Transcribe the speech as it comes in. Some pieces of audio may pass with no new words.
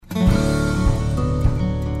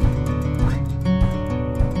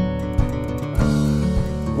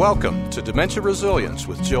Welcome to Dementia Resilience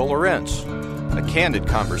with Jill Lorenz, a candid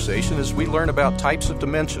conversation as we learn about types of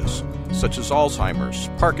dementias, such as Alzheimer's,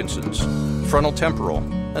 Parkinson's, frontal temporal,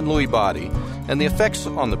 and Lewy body, and the effects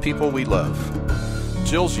on the people we love.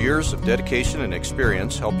 Jill's years of dedication and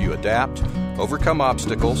experience help you adapt, overcome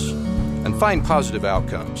obstacles, and find positive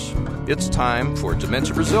outcomes. It's time for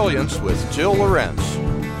Dementia Resilience with Jill Lorenz.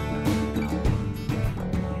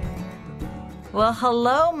 Well,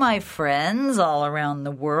 hello, my friends all around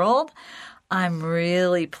the world. I'm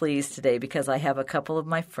really pleased today because I have a couple of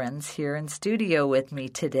my friends here in studio with me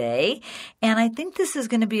today. And I think this is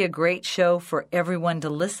going to be a great show for everyone to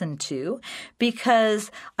listen to because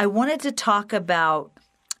I wanted to talk about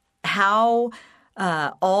how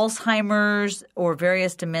Alzheimer's or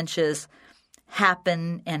various dementias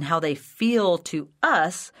happen and how they feel to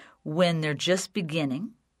us when they're just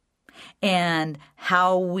beginning, and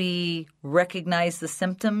how we recognize the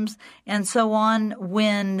symptoms and so on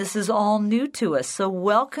when this is all new to us. So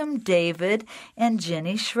welcome David and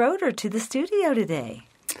Jenny Schroeder to the studio today.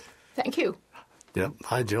 Thank you. Yep.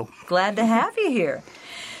 Hi, Jill. Glad to have you here.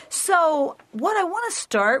 So what I want to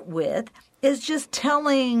start with is just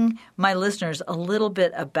telling my listeners a little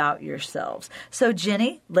bit about yourselves. So,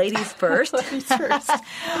 Jenny, ladies first. Ladies first.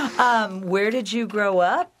 Where did you grow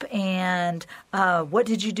up, and what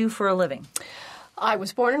did you do for a living? I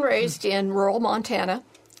was born and raised in rural Montana.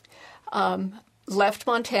 Left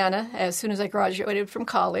Montana as soon as I graduated from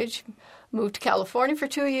college. Moved to California for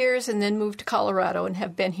 2 years, and then moved to Colorado, and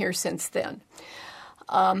have been here since then.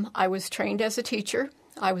 I was trained as a teacher.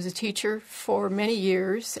 I was a teacher for many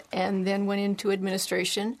years and then went into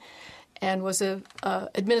administration and was a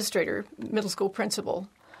administrator, middle school principal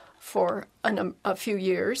for a few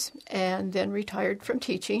years and then retired from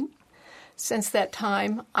teaching. Since that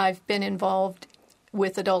time, I've been involved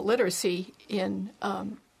with adult literacy in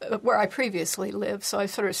where I previously lived, so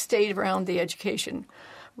I've sort of stayed around the education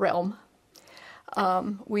realm.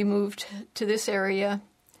 We moved to this area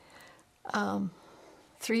 3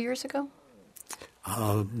 years ago.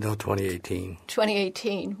 No, 2018.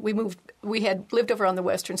 2018. We had lived over on the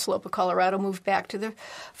western slope of Colorado, moved back to the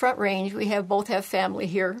Front Range. We both have family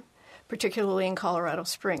here, particularly in Colorado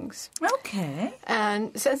Springs. Okay.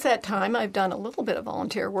 And since that time, I've done a little bit of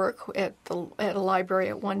volunteer work at a library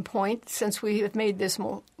at one point. Since we have made this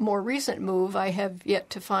more recent move, I have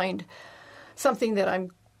yet to find something that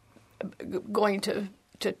I'm going to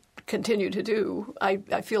continue to do. I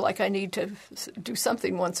feel like I need to do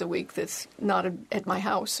something once a week that's not at my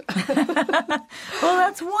house. Well,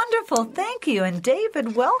 that's wonderful. Thank you. And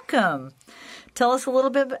David, welcome. Tell us a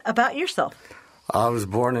little bit about yourself. I was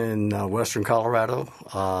born in western Colorado.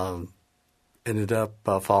 Ended up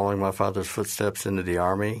following my father's footsteps into the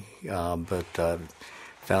Army, but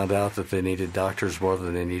found out that they needed doctors more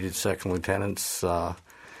than they needed second lieutenants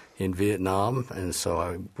in Vietnam, and so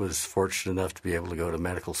I was fortunate enough to be able to go to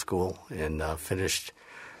medical school and finished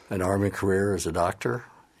an Army career as a doctor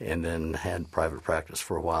and then had private practice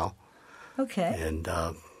for a while. Okay. And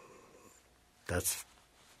that's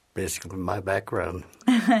basically my background.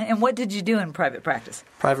 And what did you do in private practice?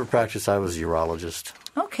 Private practice, I was a urologist.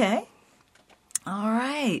 Okay. All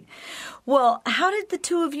right. Well, how did the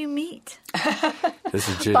two of you meet? This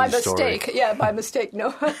is Jenny's By mistake. story. Yeah, by mistake,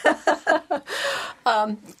 no.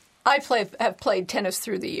 I have played tennis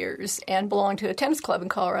through the years and belong to a tennis club in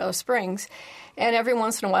Colorado Springs. And every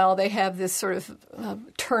once in a while they have this sort of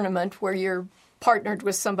tournament where you're partnered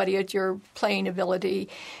with somebody at your playing ability.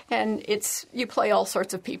 And you play all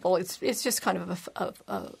sorts of people. It's just kind of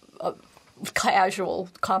a casual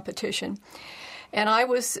competition. And I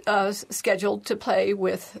was scheduled to play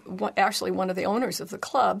with actually one of the owners of the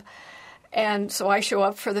club. And so I show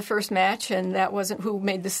up for the first match, and that wasn't who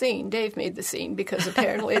made the scene. Dave made the scene because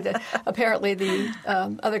apparently the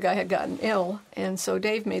other guy had gotten ill, and so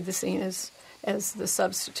Dave made the scene as the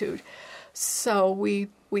substitute. So we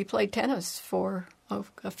played tennis for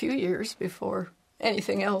a few years before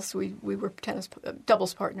anything else. We were tennis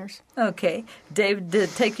doubles partners. Okay. Dave, did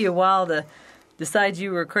it take you a while to decide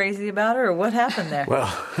you were crazy about her, or what happened there? Well,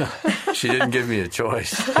 she didn't give me a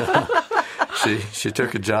choice. She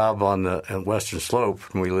took a job on the western slope,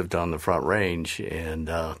 and we lived on the Front Range, and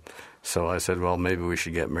so I said, well, maybe we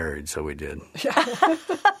should get married, so we did.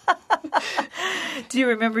 Do you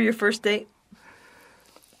remember your first date?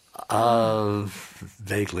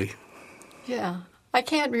 Vaguely. Yeah. I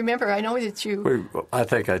can't remember. I know that you... I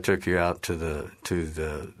think I took you out to the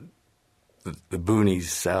boonies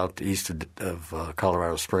south east of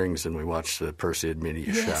Colorado Springs, and we watched the Perseid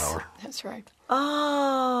meteor shower. That's right.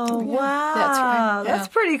 Oh, Yeah, wow. that's right. Yeah. That's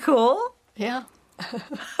pretty cool. Yeah.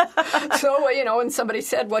 So, and somebody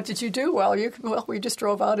said, "What did you do?" Well, we just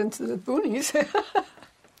drove out into the boonies.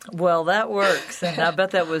 Well, that works, and I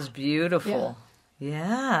bet that was beautiful.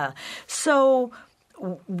 Yeah. So,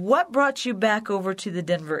 what brought you back over to the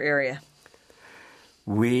Denver area?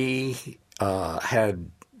 We had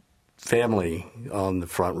family on the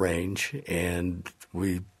Front Range, and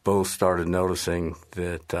we both started noticing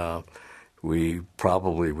that we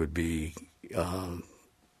probably would be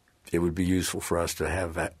it would be useful for us to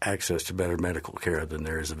have access to better medical care than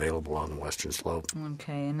there is available on the Western Slope.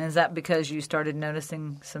 Okay, and is that because you started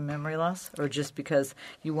noticing some memory loss, or just because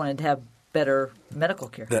you wanted to have better medical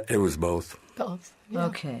care? It was both. Both. Yeah.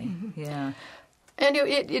 Okay, yeah. And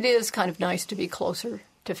it is kind of nice to be closer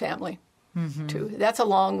to family, too. That's a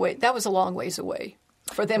long way. That was a long ways away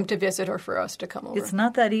for them to visit or for us to come over. It's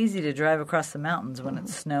not that easy to drive across the mountains when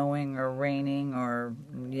it's snowing or raining or,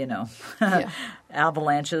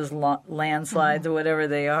 avalanches, landslides, or whatever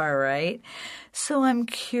they are, right? So I'm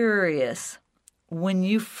curious, when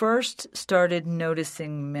you first started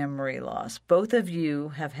noticing memory loss, both of you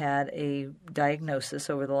have had a diagnosis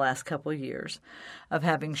over the last couple of years of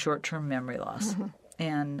having short-term memory loss.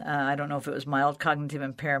 And I don't know if it was mild cognitive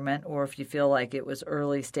impairment or if you feel like it was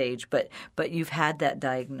early stage, but you've had that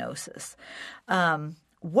diagnosis.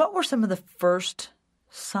 What were some of the first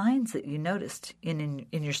signs that you noticed in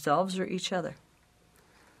yourselves or each other?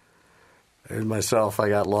 And myself, I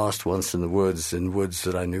got lost once in woods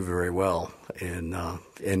that I knew very well, and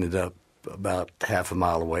ended up about half a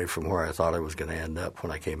mile away from where I thought I was going to end up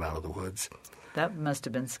when I came out of the woods. That must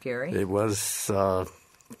have been scary. It was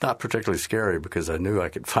not particularly scary because I knew I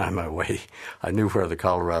could find my way. I knew where the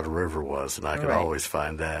Colorado River was, and I could always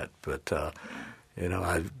find that. But,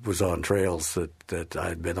 I was on trails that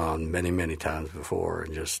I'd been on many, many times before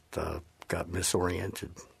and just got misoriented.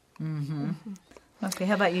 Mm-hmm. Okay,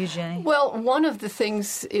 how about you, Jenny? Well, one of the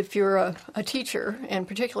things, if you're a teacher, and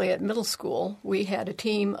particularly at middle school, we had a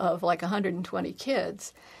team of like 120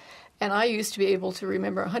 kids, and I used to be able to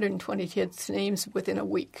remember 120 kids' names within a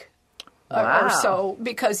week. Wow. Or so,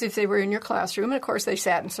 because if they were in your classroom, and of course they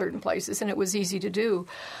sat in certain places, and it was easy to do.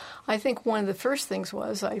 I think one of the first things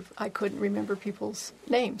was I couldn't remember people's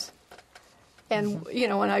names. And,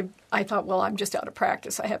 and I thought, well, I'm just out of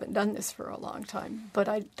practice. I haven't done this for a long time. But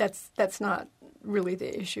that's not really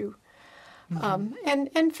the issue.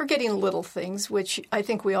 And forgetting little things, which I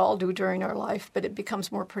think we all do during our life, but it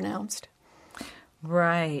becomes more pronounced.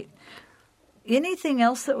 Right. Anything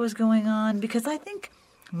else that was going on? Because I think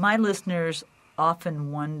my listeners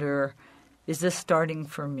often wonder, is this starting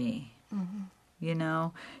for me?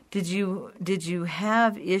 Did you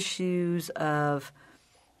have issues of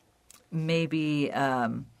maybe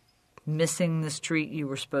missing the street you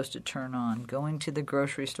were supposed to turn on, going to the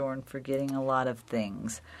grocery store and forgetting a lot of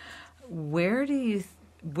things? Where do you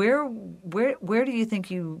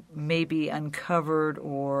think you maybe uncovered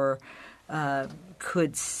or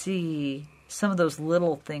could see some of those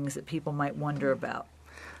little things that people might wonder about?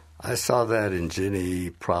 I saw that in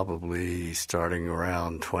Jenny probably starting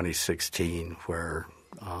around 2016, where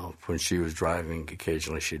when she was driving,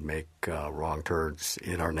 occasionally she'd make wrong turns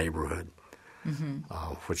in our neighborhood,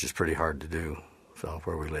 which is pretty hard to do,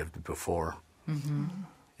 where we lived before.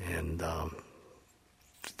 And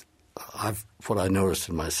what I noticed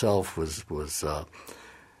in myself was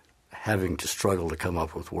having to struggle to come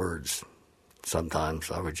up with words.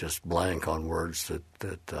 Sometimes I would just blank on words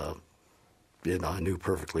that I knew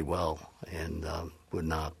perfectly well and would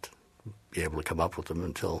not be able to come up with them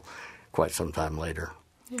until quite some time later.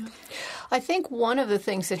 Yeah. I think one of the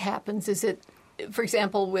things that happens is that, for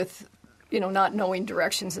example, with not knowing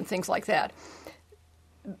directions and things like that,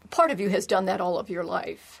 part of you has done that all of your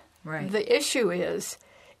life. Right. The issue is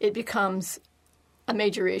it becomes a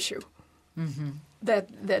major issue. That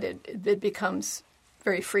it becomes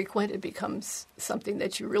very frequent. It becomes something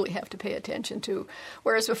that you really have to pay attention to.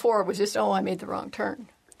 Whereas before it was just, I made the wrong turn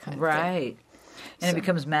kind of right. thing. And it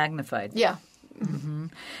becomes magnified. Yeah.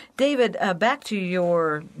 David, back to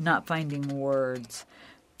your not finding words.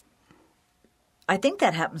 I think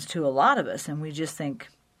that happens to a lot of us, and we just think,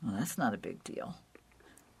 well, that's not a big deal.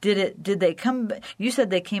 Did they come? You said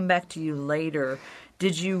they came back to you later.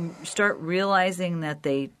 Did you start realizing that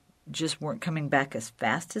they just weren't coming back as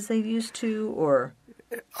fast as they used to, or?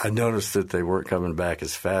 I noticed that they weren't coming back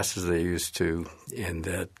as fast as they used to, and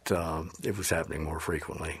that it was happening more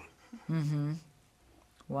frequently.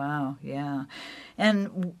 Wow, yeah.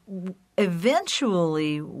 And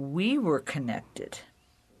eventually we were connected.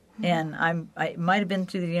 And I might have been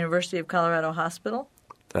through the University of Colorado Hospital.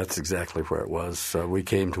 That's exactly where it was. We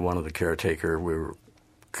came to one of the caretaker. We were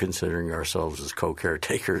considering ourselves as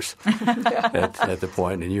co-caretakers at the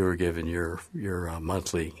point, and you were given your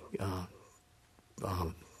monthly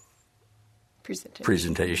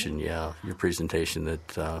presentation. Yeah, your presentation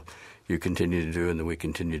that you continue to do and that we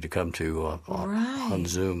continue to come to on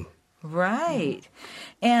Zoom. Right.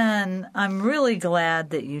 And I'm really glad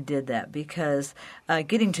that you did that because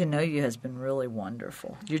getting to know you has been really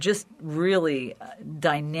wonderful. You're just really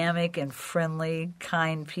dynamic and friendly,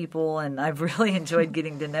 kind people, and I've really enjoyed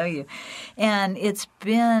getting to know you. And it's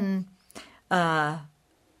been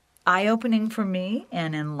eye-opening for me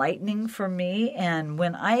and enlightening for me. And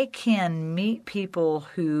when I can meet people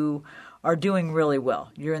who are doing really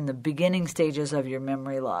well, you're in the beginning stages of your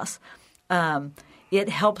memory loss, it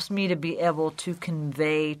helps me to be able to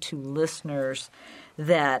convey to listeners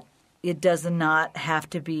that it does not have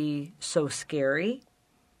to be so scary.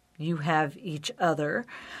 You have each other.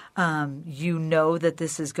 You know that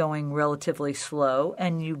this is going relatively slow,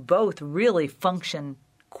 and you both really function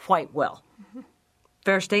quite well. Mm-hmm.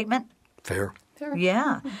 Fair statement? Fair.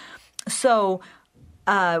 Yeah. So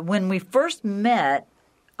when we first met,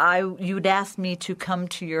 you'd asked me to come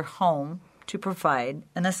to your home to provide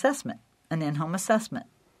an assessment. An in-home assessment,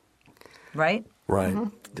 right? Right.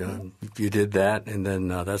 You did that, and then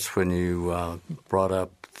that's when you brought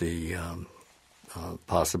up the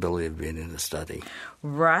possibility of being in a study.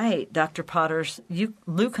 Right. Dr. Potter's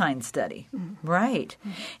leukine study. Mm-hmm. Right.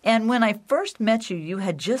 Mm-hmm. And when I first met you, you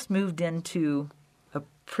had just moved into a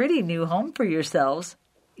pretty new home for yourselves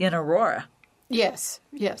in Aurora. Yes.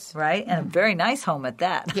 Right? And a very nice home at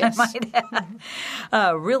that, yes. I might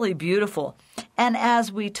add. Really beautiful. And as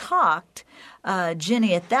we talked,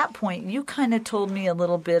 Jenny, at that point, you kind of told me a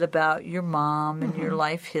little bit about your mom and your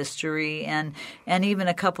life history and even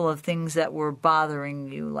a couple of things that were bothering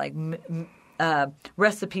you, like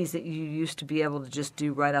recipes that you used to be able to just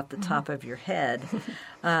do right off the top of your head.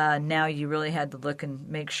 Now you really had to look and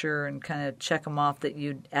make sure and kind of check them off that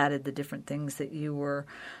you'd added the different things that you were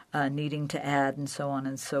needing to add and so on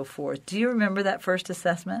and so forth. Do you remember that first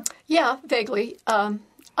assessment? Yeah, vaguely.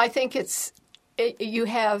 I think you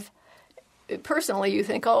have personally you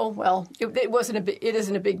think, oh well, it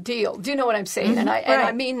isn't a big deal. Do you know what I'm saying? Mm-hmm. And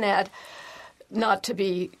I mean that not to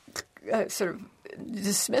be sort of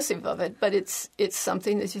dismissive of it, but it's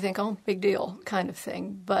something that you think, oh, big deal kind of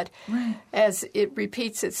thing. But as it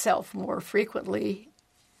repeats itself more frequently,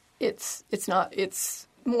 it's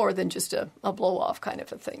more than just a blow off kind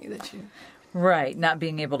of a thing that you not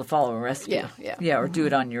being able to follow a recipe, or do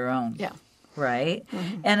it on your own, right.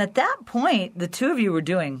 Mm-hmm. And at that point, the two of you were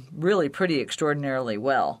doing really pretty extraordinarily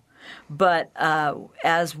well. But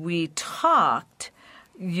as we talked,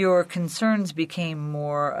 your concerns became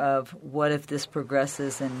more of what if this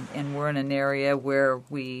progresses and we're in an area where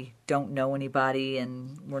we don't know anybody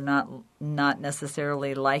and we're not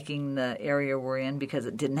necessarily liking the area we're in because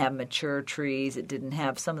it didn't have mature trees, it didn't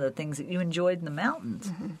have some of the things that you enjoyed in the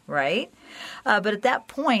mountains, right? But at that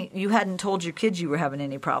point, you hadn't told your kids you were having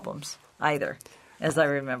any problems either, as I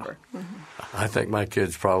remember. I think my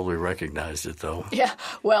kids probably recognized it, though. Yeah.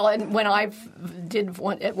 Well, and when I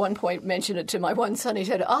at one point mention it to my one son, he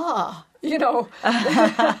said, aha. And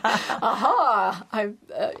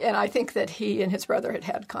I think that he and his brother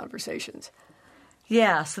had conversations.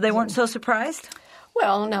 Yeah. So they weren't so surprised?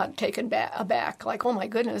 Well, not taken aback, like, oh, my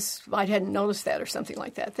goodness, I hadn't noticed that or something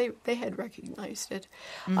like that. They had recognized it.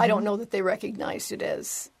 Mm-hmm. I don't know that they recognized it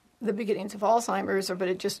as the beginnings of Alzheimer's, but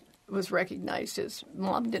it just was recognized as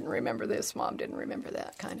mom didn't remember this, mom didn't remember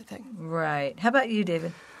that kind of thing. Right. How about you,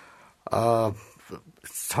 David?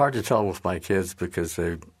 It's hard to tell with my kids because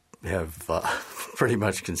they have pretty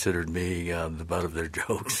much considered me the butt of their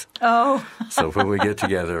jokes. Oh. So when we get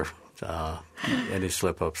together, any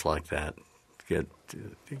slip-ups like that get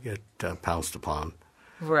pounced upon.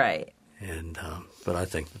 Right. And but I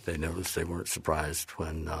think that they weren't surprised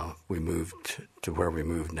when we moved to where we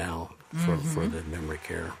moved now for the memory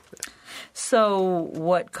care. So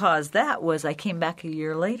what caused that was I came back a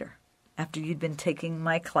year later after you'd been taking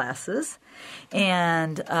my classes.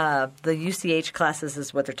 And the UCH classes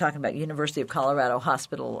is what they're talking about, University of Colorado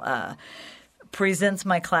Hospital presents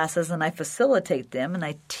my classes, and I facilitate them, and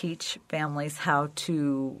I teach families how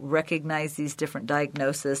to recognize these different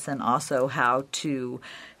diagnoses and also how to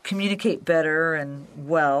communicate better and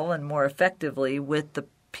well and more effectively with the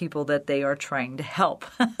people that they are trying to help.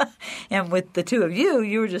 And with the two of you,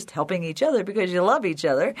 you were just helping each other because you love each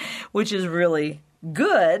other, which is really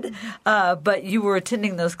good. But you were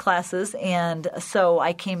attending those classes, and so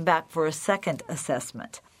I came back for a second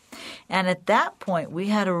assessment. And at that point, we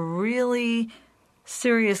had a really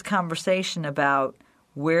serious conversation about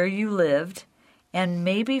where you lived and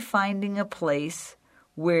maybe finding a place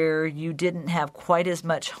where you didn't have quite as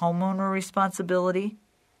much homeowner responsibility?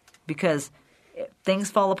 Because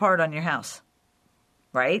things fall apart on your house,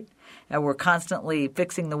 right? And we're constantly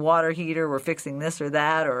fixing the water heater, we're fixing this or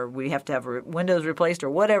that, or we have to have windows replaced or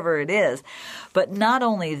whatever it is. But not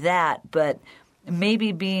only that, but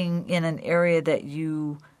maybe being in an area that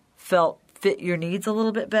you felt fit your needs a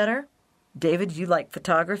little bit better. David, you like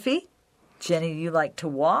photography. Jenny, you like to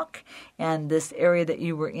walk. And this area that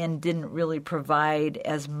you were in didn't really provide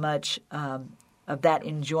as much of that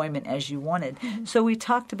enjoyment as you wanted. Mm-hmm. So we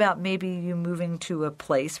talked about maybe you moving to a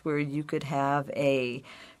place where you could have a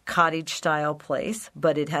cottage-style place,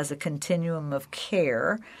 but it has a continuum of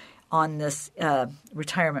care on this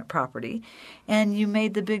retirement property. And you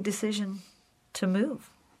made the big decision to move.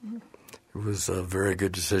 It was a very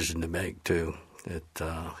good decision to make, too. It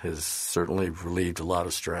has certainly relieved a lot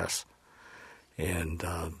of stress. And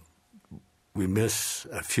we miss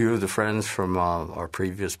a few of the friends from our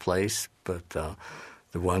previous place, but the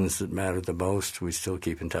ones that matter the most we still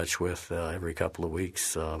keep in touch with. Every couple of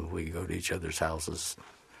weeks we go to each other's houses.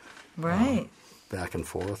 Right. Back and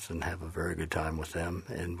forth and have a very good time with them.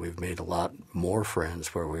 And we've made a lot more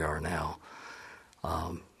friends where we are now.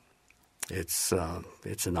 It's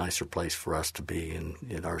a nicer place for us to be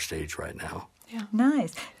in our stage right now. Yeah.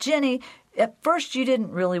 Nice. Jenny, at first you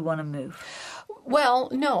didn't really want to move. Well,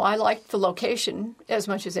 no, I liked the location as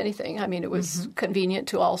much as anything. I mean, it was convenient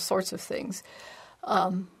to all sorts of things.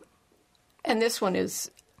 And this one is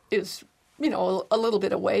you know, a little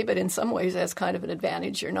bit away, but in some ways that's kind of an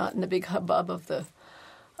advantage. You're not in the big hubbub of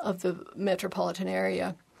the metropolitan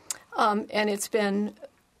area. And it's been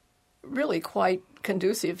really quite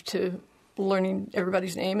conducive to learning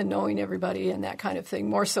everybody's name and knowing everybody and that kind of thing,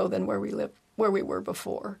 more so than where we were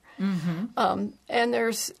before. Mm-hmm. And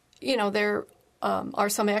there's, you know, there are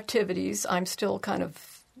some activities I'm still kind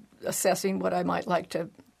of assessing what I might like to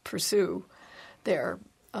pursue there.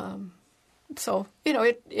 So, you know,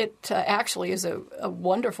 it actually is a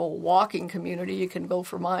wonderful walking community. You can go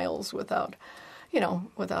for miles without a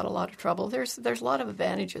lot of trouble. There's a lot of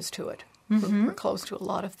advantages to it. Mm-hmm. We're close to a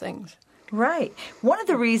lot of things. Right. One of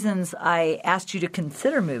the reasons I asked you to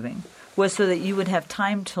consider moving was so that you would have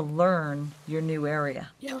time to learn your new area.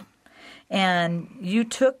 Yeah. And you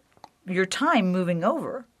took your time moving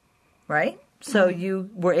over, right? So you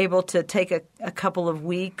were able to take a couple of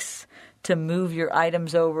weeks to move your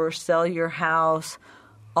items over, sell your house,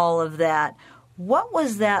 all of that. What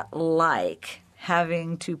was that like,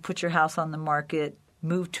 having to put your house on the market,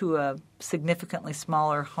 move to a significantly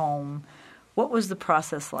smaller home? What was the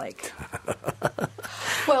process like?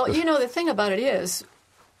 Well, you know, the thing about it is,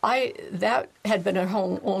 that had been at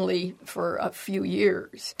home only for a few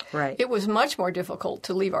years. Right. It was much more difficult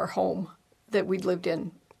to leave our home that we'd lived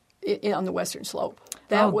in on the Western Slope.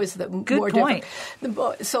 That was the good more point.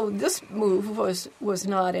 So this move was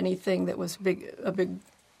not anything that was a big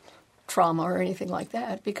trauma or anything like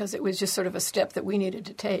that, because it was just sort of a step that we needed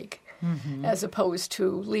to take, as opposed to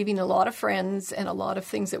leaving a lot of friends and a lot of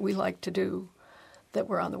things that we like to do that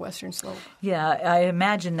were on the Western Slope. Yeah, I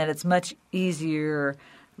imagine that it's much easier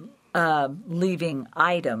leaving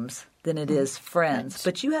items than it is friends.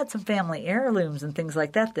 Right. But you had some family heirlooms and things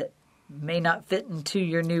like that may not fit into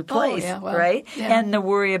your new place, right? Yeah. And the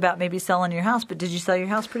worry about maybe selling your house. But did you sell your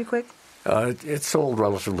house pretty quick? It sold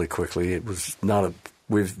relatively quickly. It was not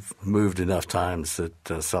we've moved enough times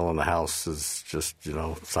that selling the house is just,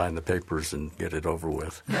 sign the papers and get it over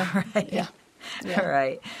with. Yeah. Right. Yeah.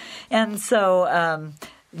 Right. And so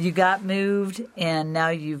you got moved, and now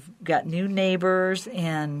you've got new neighbors,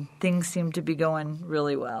 and things seem to be going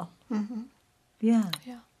really well. Mm-hmm. Yeah.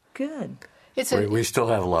 Good. We still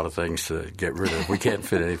have a lot of things to get rid of. We can't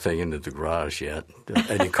fit anything into the garage yet.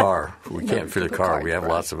 Any car. We can't fit a car. We have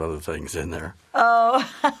lots of other things in there. Oh,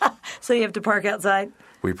 so you have to park outside?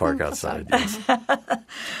 We park outside, yes.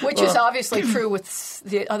 Which is obviously true with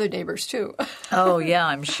the other neighbors, too. Oh, yeah,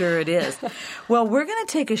 I'm sure it is. Well, we're going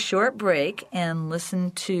to take a short break and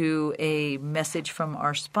listen to a message from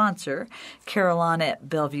our sponsor, Carolina at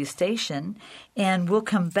Bellevue Station, and we'll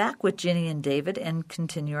come back with Jenny and David and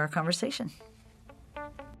continue our conversation.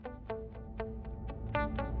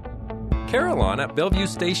 Carolina at Bellevue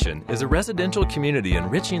Station is a residential community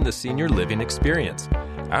enriching the senior living experience.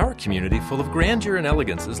 Our community, full of grandeur and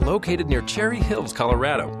elegance, is located near Cherry Hills,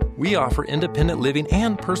 Colorado. We offer independent living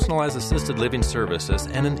and personalized assisted living services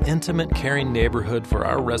and an intimate, caring neighborhood for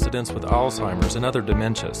our residents with Alzheimer's and other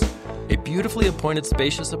dementias. A beautifully appointed,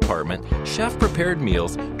 spacious apartment, chef-prepared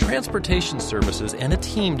meals, transportation services, and a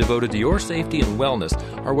team devoted to your safety and wellness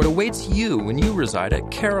are what awaits you when you reside at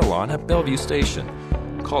Carolina at Bellevue Station.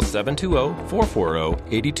 call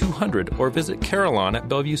 720-440-8200 or visit Carillon at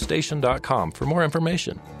BellevueStation.com for more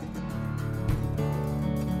information.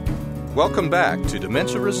 Welcome back to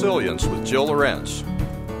Dementia Resilience with Jill Lorentz.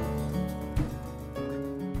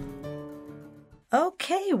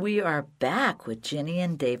 Okay, we are back with Jenny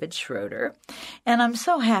and David Schroeder, and I'm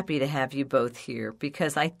so happy to have you both here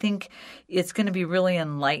because I think it's going to be really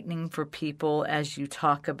enlightening for people as you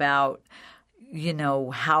talk about,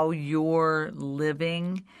 how you're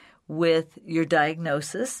living with your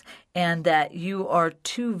diagnosis and that you are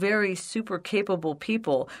two very super capable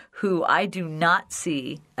people who I do not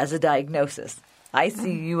see as a diagnosis. I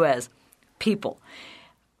see you as people.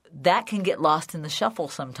 That can get lost in the shuffle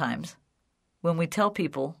sometimes when we tell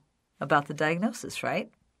people about the diagnosis, right?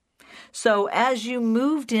 So as you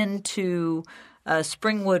moved into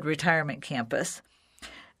Springwood Retirement Campus,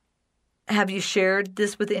 have you shared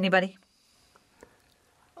this with anybody?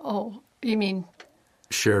 Oh, you mean...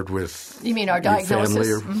 Shared with You mean our diagnosis?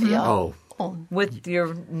 family or, Yeah. Oh, With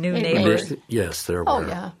your new Neighbors. neighbors? yes, they're aware. Oh,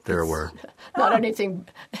 yeah. They're aware. Not anything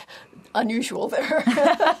unusual there.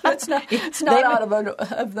 It's not out of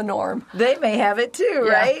the norm. They may have it too,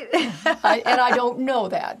 Yeah. right? I don't know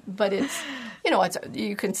that, but it's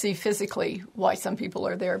you can see physically why some people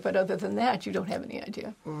are there, but other than that, you don't have any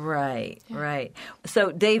idea. Right.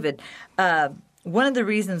 So, David, one of the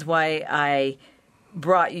reasons why I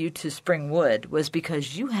brought you to Springwood was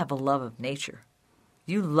because you have a love of nature.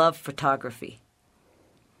 You love photography.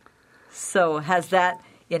 So has that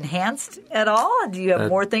enhanced at all? Do you have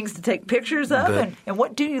more things to take pictures of? And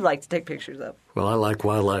what do you like to take pictures of? Well, I like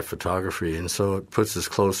wildlife photography, and so it puts us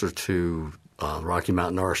closer to Rocky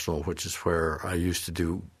Mountain Arsenal, which is where I used to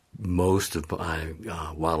do most of my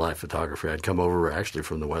wildlife photography. I'd come over actually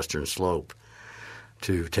from the Western Slope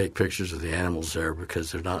to take pictures of the animals there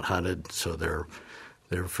because they're not hunted, so they're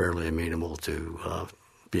fairly amenable to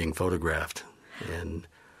being photographed. And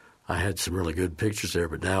I had some really good pictures there,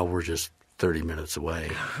 but now we're just 30 minutes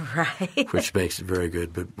away, Right. which makes it very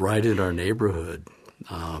good. But right in our neighborhood,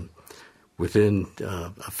 within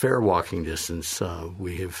a fair walking distance,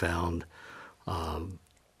 we have found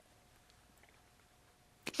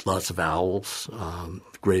lots of owls,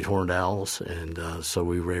 great horned owls, and so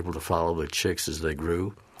we were able to follow the chicks as they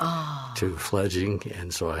grew to fledging,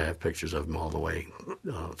 and so I have pictures of them all the way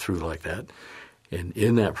through like that. And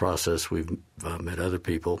in that process, we've met other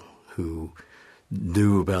people who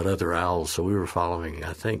knew about other owls, so we were following,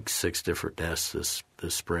 I think, 6 different nests this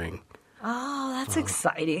spring. Oh, that's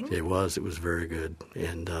exciting. It was very good.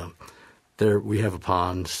 And there we have a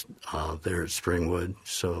pond there at Springwood,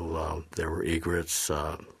 so there were egrets,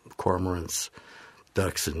 cormorants,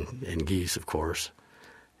 ducks, and geese, of course.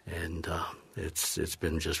 And it's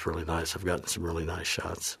been just really nice. I've gotten some really nice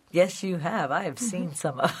shots. Yes, you have. I have seen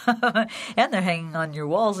some of them. And they're hanging on your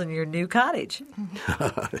walls in your new cottage.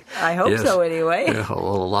 I hope Yes. so anyway. Yeah,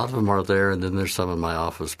 well, a lot of them are there, and then there's some in my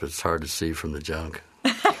office, but it's hard to see from the junk.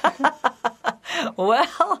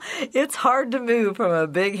 Well, it's hard to move from a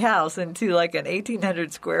big house into like an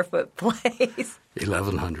 1,800 square foot place.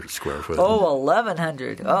 1,100 square foot. Oh,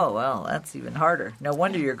 1,100. Oh, well, that's even harder. No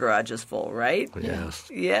wonder your garage is full, right? Yes.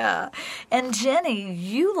 Yeah. And Jenny,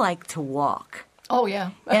 you like to walk. Oh, yeah.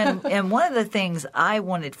 And one of the things I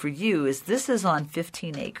wanted for you is this is on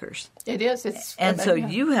 15 acres. It is. It's So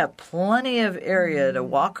you have plenty of area to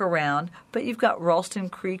walk around, but you've got Ralston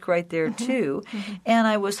Creek right there too. And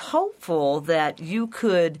I was hopeful that you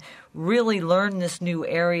could really learn this new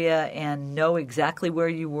area and know exactly where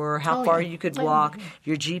you were, how far you could walk,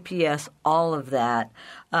 your GPS, all of that,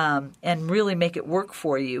 and really make it work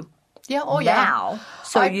for you. Yeah. Oh, now.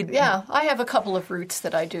 So I have a couple of routes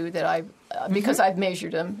that I do that because I've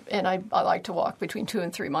measured them, and I like to walk between 2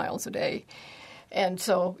 and 3 miles a day. And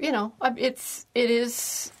so, it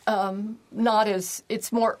is not as,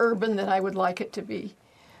 it's more urban than I would like it to be.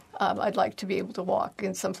 I'd like to be able to walk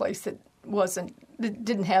in some place that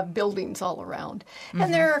didn't have buildings all around.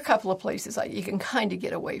 And there are a couple of places you can kind of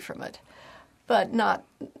get away from it, but not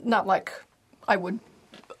like I would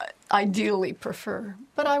ideally prefer.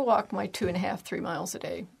 But I walk my 2.5, 3 miles a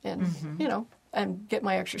day, and and get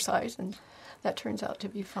my exercise, and that turns out to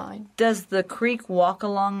be fine. Does the creek walk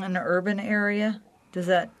along an urban area? Does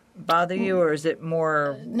that bother you, or is it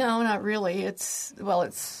more? No, not really. It's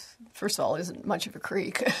first of all, isn't much of a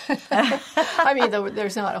creek. I mean,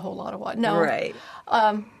 there's not a whole lot of water. No, Right.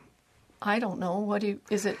 I don't know.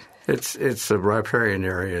 Is it? It's a riparian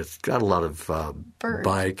area. It's got a lot of Birds.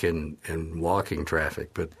 bike and walking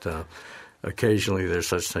traffic, but occasionally there's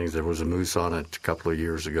such things. There was a moose on it a couple of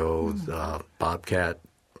years ago, bobcat,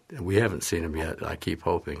 we haven't seen them yet. I keep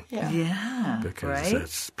hoping. Yeah, Because right?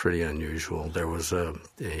 that's pretty unusual. There was a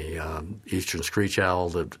eastern screech owl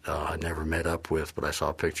that I never met up with, but I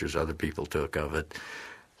saw pictures other people took of it.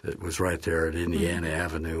 It was right there at Indiana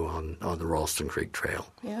Avenue on the Ralston Creek Trail.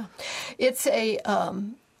 Yeah, it's a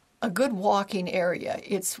good walking area.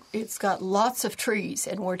 It's got lots of trees,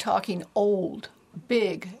 and we're talking old,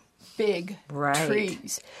 big Right.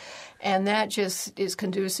 trees, and that just is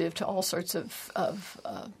conducive to all sorts of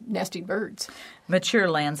nesting birds. Mature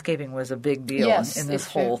landscaping was a big deal Yes, in this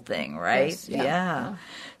it's whole true. thing, right? Yes, yeah.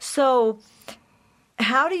 So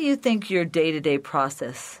how do you think your day-to-day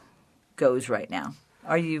process goes right now?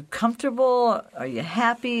 Are you comfortable? Are you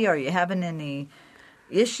happy? Are you having any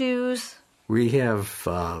issues? We have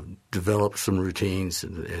developed some routines,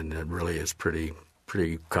 and it really is pretty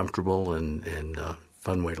comfortable and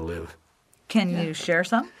fun way to live. Can you share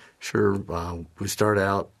some? Sure. We start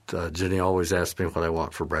out. Jenny always asks me what I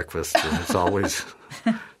want for breakfast, and it's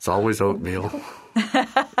always oatmeal.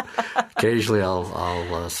 Occasionally,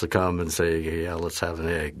 I'll succumb and say, "Yeah, let's have an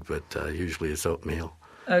egg," but usually it's oatmeal.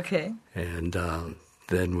 Okay. And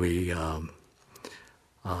then we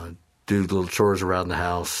do little chores around the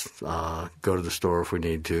house, go to the store if we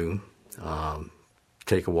need to,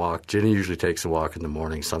 take a walk. Jenny usually takes a walk in the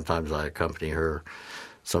morning. Sometimes I accompany her.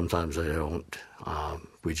 Sometimes I don't.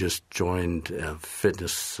 We just joined a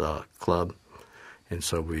fitness club, and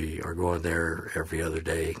so we are going there every other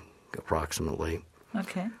day approximately.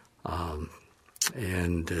 Okay.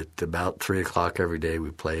 And at about 3 o'clock every day, we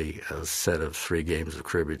play a set of 3 games of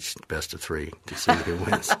cribbage, best of 3, to see who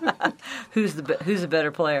wins. Who's the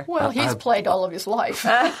better player? Well, he's played all of his life.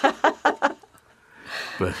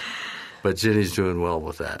 But Jenny's doing well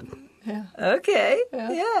with that. Yeah. Okay.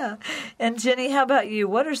 Yeah. And Jenny, how about you?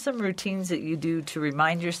 What are some routines that you do to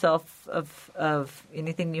remind yourself of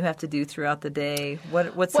anything you have to do throughout the day?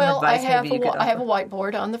 What's some advice maybe you could offer? I have a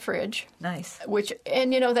whiteboard on the fridge. Nice.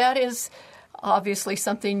 And that is obviously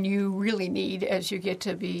something you really need as you get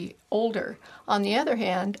to be older. On the other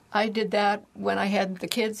hand, I did that when I had the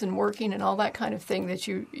kids and working and all that kind of thing, that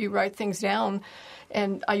you write things down.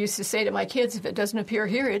 And I used to say to my kids, if it doesn't appear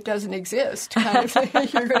here, it doesn't exist. Kind of thing.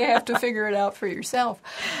 You're going to have to figure it out for yourself.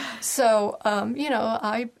 So,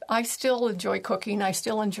 I still enjoy cooking. I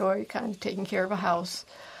still enjoy kind of taking care of a house.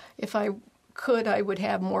 If I could, I would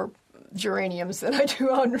have more geraniums than I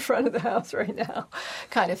do out in front of the house right now,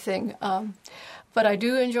 kind of thing. But I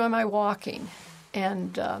do enjoy my walking.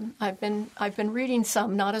 And I've been reading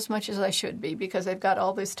some, not as much as I should be, because I've got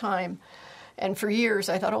all this time. And for years,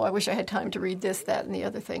 I thought, I wish I had time to read this, that, and the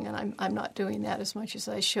other thing, and I'm not doing that as much as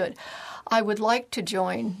I should. I would like to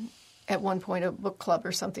join, at one point, a book club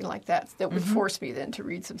or something like that would force me then to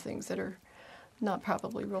read some things that are not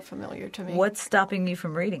probably real familiar to me. What's stopping you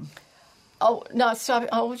from reading? Oh, not stopping.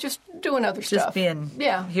 Oh, just doing other stuff. Just being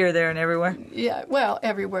here, there, and everywhere? Yeah, well,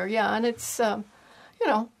 everywhere, yeah. And it's,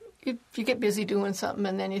 you get busy doing something,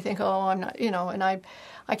 and then you think, I'm not, and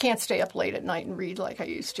I can't stay up late at night and read like I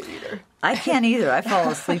used to either. I can't either. I fall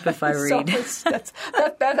asleep if I read. So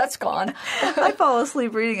that's gone. I fall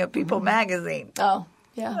asleep reading a People magazine. Oh,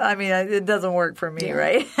 yeah. I mean, it doesn't work for me,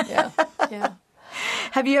 right? Yeah.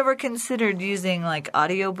 Have you ever considered using like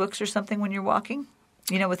audiobooks or something when you're walking?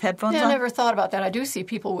 With headphones on? I never thought about that. I do see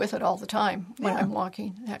people with it all the time when I'm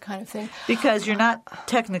walking, that kind of thing. Because you're not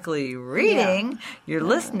technically reading, you're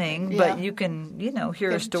listening, but you can, hear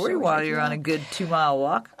a story while you're on a good 2-mile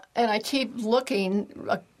walk. And I keep looking,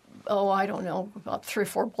 I don't know, about 3 or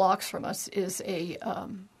 4 blocks from us is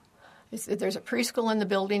there's a preschool in the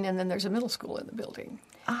building, and then there's a middle school in the building.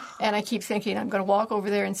 Oh. And I keep thinking, I'm going to walk over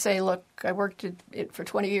there and say, look, I worked it for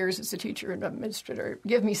 20 years as a teacher and administrator.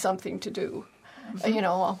 Give me something to do.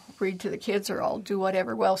 I'll read to the kids or I'll do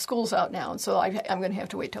whatever. Well, school's out now, and so I'm going to have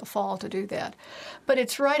to wait till fall to do that. But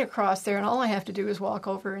it's right across there, and all I have to do is walk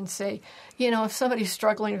over and say, if somebody's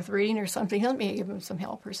struggling with reading or something, let me give them some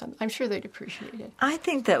help or something. I'm sure they'd appreciate it. I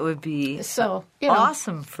think that would be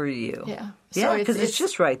awesome for you. Yeah. Yeah, because it's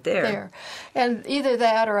just right there. And either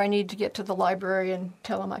that or I need to get to the library and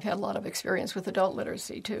tell them I've had a lot of experience with adult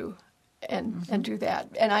literacy, too, and do that.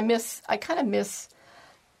 And I kind of miss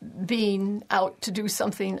being out to do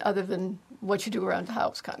something other than what you do around the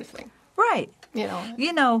house kind of thing. Right.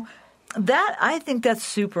 That I think that's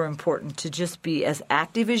super important, to just be as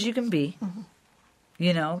active as you can be,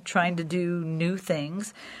 trying to do new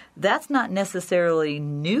things. That's not necessarily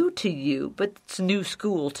new to you, but it's new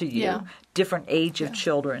school to you, different age of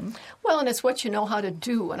children. Well, and it's what you know how to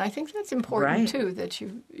do, and I think that's important, too, that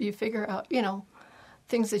you figure out,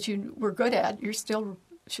 things that you were good at, you still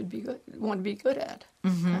want to be good at,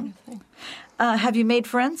 kind of thing. Have you made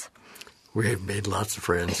friends? We have made lots of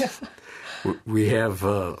friends. We have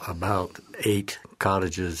about 8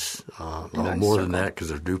 cottages, more than that because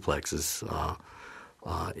they're duplexes,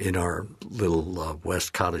 in our little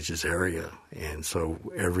West Cottages area. And so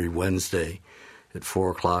every Wednesday at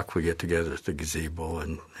 4 o'clock we get together at the gazebo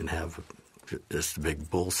and have just a big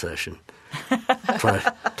bull session.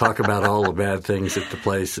 Talk about all the bad things at the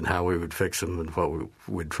place and how we would fix them and what we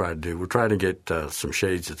would try to do. We're trying to get some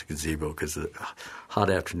shades at the gazebo because the hot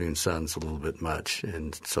afternoon sun's a little bit much,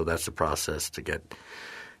 and so that's the process to get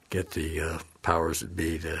the powers that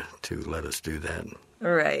be to let us do that.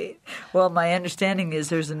 Right. Well, my understanding is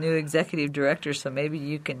there's a new executive director, so maybe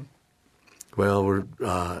you can. Well, we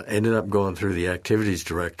ended up going through the activities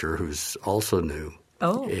director, who's also new.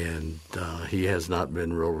 Oh. And he has not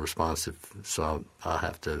been real responsive, so I'll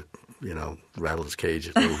have to, rattle his cage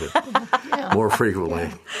a little bit more frequently.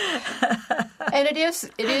 And it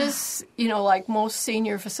is, like most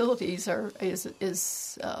senior facilities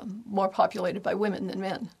is more populated by women than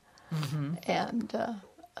men. Mm-hmm. And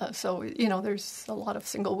so, there's a lot of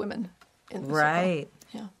single women in the Right.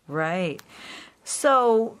 circle. Yeah. Right.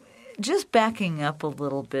 So just backing up a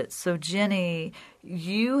little bit. So, Jenny,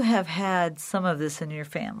 you have had some of this in your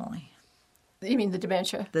family. You mean the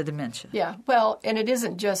dementia? The dementia. Yeah. Well, and it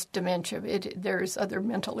isn't just dementia. There's other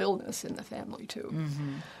mental illness in the family, too.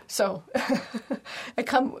 Mm-hmm. So I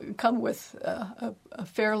come with a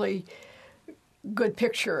fairly good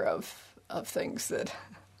picture of things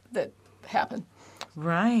that happen.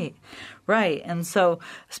 Right, right. And so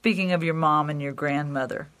speaking of your mom and your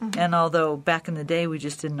grandmother, mm-hmm. and although back in the day we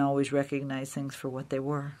just didn't always recognize things for what they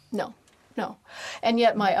were. No. And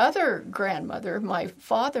yet my other grandmother, my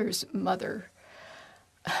father's mother,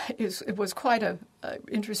 was quite a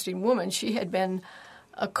interesting woman. She had been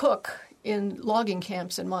a cook in logging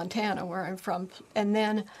camps in Montana, where I'm from, and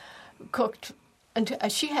then cooked until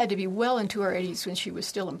she had to be well into her 80s when she was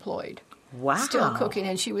still employed. Wow. Still cooking,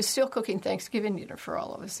 and she was still cooking Thanksgiving dinner for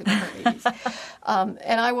all of us in her 80s.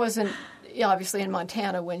 And I wasn't obviously in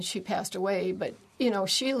Montana when she passed away, but,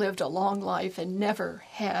 she lived a long life and never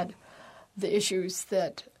had the issues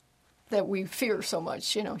that we fear so much.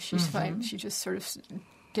 She's mm-hmm. fine. She just sort of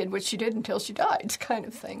did what she did until she died, kind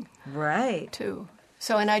of thing. Right. Too.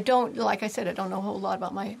 So, and I don't, like I said, I don't know a whole lot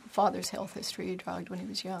about my father's health history. He died when he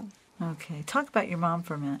was young. Okay. Talk about your mom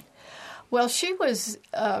for a minute. Well, she was,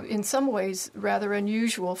 in some ways, rather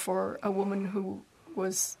unusual for a woman who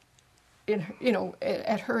was,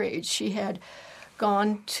 at her age. She had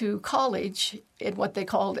gone to college in what they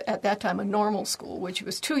called at that time a normal school, which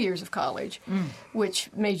was 2 years of college, which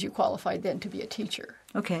made you qualified then to be a teacher.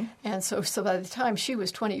 Okay. And so by the time she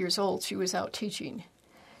was 20 years old, she was out teaching,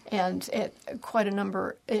 and at quite a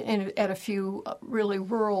number, at a few really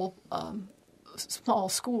rural, small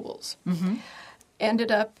schools. Mm-hmm.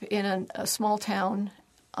 Ended up in a small town,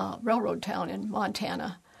 railroad town in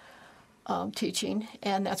Montana, teaching,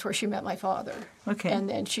 and that's where she met my father. Okay. And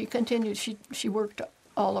then she continued. She worked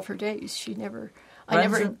all of her days. She never.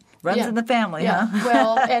 Runs in the family, yeah. huh?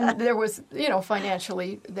 Well, and there was,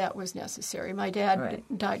 financially that was necessary. My dad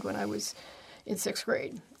died when I was in 6th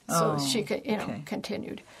grade, so she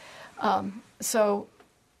continued.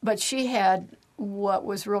 But she had what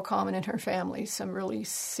was real common in her family, some really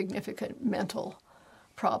significant mental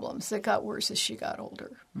problems that got worse as she got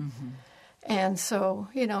older. Mm-hmm. And so,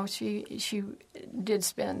 she did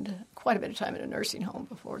spend quite a bit of time in a nursing home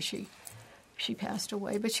before she passed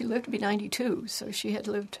away. But she lived to be 92, so she had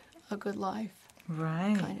lived a good life,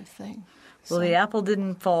 right? Kind of thing. Well, the apple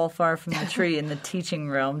didn't fall far from the tree in the teaching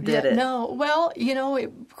realm, did it? No. Well,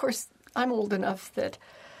 of course, I'm old enough that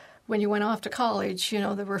when you went off to college,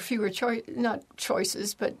 there were fewer not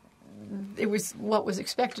choices, but it was what was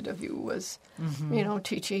expected of you was, mm-hmm.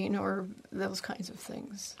 Teaching or those kinds of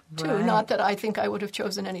things, too. Right. Not that I think I would have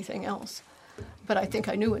chosen anything else, but I think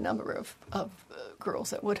I knew a number of girls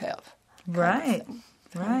that would have. Right,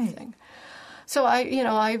 right. So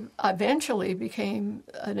I eventually became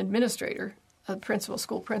an administrator, a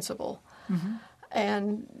school principal. Mm-hmm.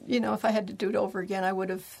 And, if I had to do it over again, I would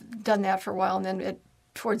have done that for a while, and then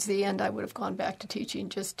towards the end, I would have gone back to teaching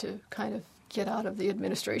just to kind of get out of the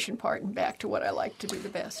administration part and back to what I like to do the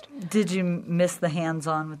best. Did you miss the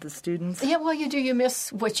hands-on with the students? Yeah, well, you do. You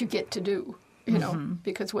miss what you get to do, mm-hmm.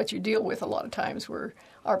 because what you deal with a lot of times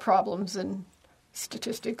are problems and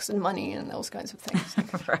statistics and money and those kinds of things.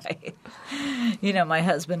 Right. My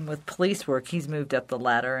husband with police work, he's moved up the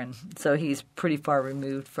ladder, and so he's pretty far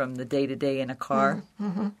removed from the day-to-day in a car.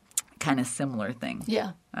 Mm-hmm. Kind of similar thing.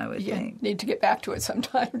 Yeah. I would think. Need to get back to it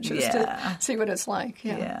sometime just to see what it's like.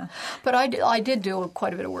 Yeah. But I did do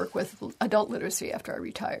quite a bit of work with adult literacy after I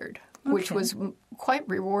retired. which was quite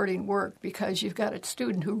rewarding work because you've got a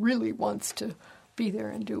student who really wants to be there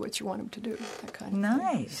and do what you want him to do, that kind of thing.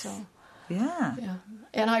 Nice. So, yeah.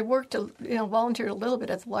 And I worked, volunteered a little bit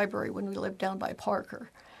at the library when we lived down by Parker.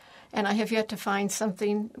 And I have yet to find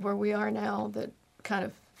something where we are now that kind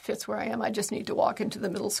of fits where I am. I just need to walk into the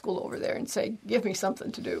middle school over there and say, give me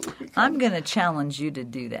something to do. I'm going to challenge you to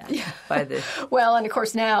do that. Yeah. Well, and of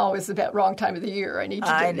course now is the wrong time of the year. I need to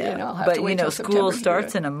I do, know. I'll have but to wait till school September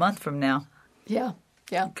starts in a month from now. Yeah.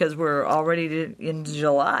 Yeah. Because we're already in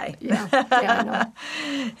July. Yeah, I know.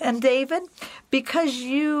 And David, because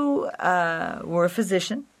you were a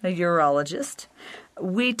physician, a urologist,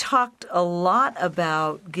 we talked a lot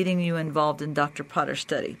about getting you involved in Dr. Potter's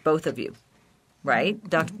study, both of you, right?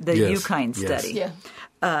 The Yes. UKINE study.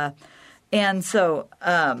 Yeah. And so,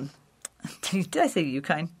 did I say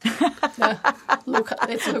UKINE?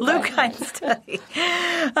 It's Lukine study.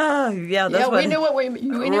 Oh, yeah. That's we knew what we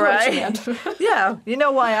knew right? what you meant. Yeah, you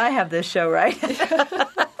know why I have this show, right?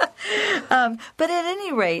 But at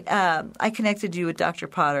any rate, I connected you with Dr.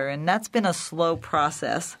 Potter, and that's been a slow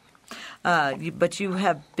process. But you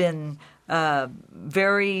have been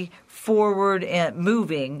very forward and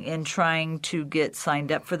moving in trying to get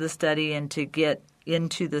signed up for the study and to get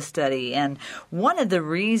into the study. And one of the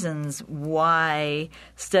reasons why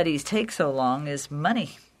studies take so long is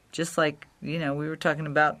money, just like, we were talking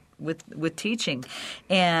about with teaching.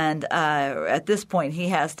 And at this point, he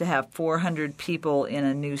has to have 400 people in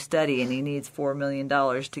a new study, and he needs $4 million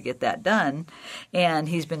to get that done. And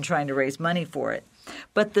he's been trying to raise money for it.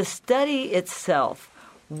 But the study itself,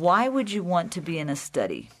 why would you want to be in a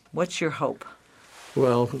study? What's your hope?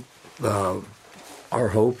 Well, our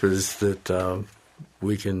hope is that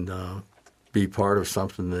we can be part of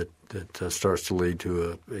something that starts to lead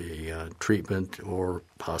to a treatment or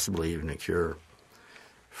possibly even a cure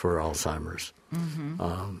for Alzheimer's.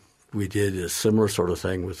 Mm-hmm. We did a similar sort of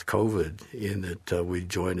thing with COVID in that we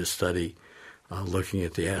joined a study looking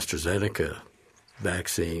at the AstraZeneca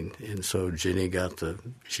vaccine, and so Jenny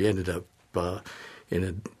she ended up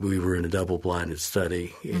we were in a double-blinded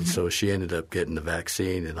study, and so she ended up getting the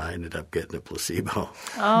vaccine, and I ended up getting a placebo.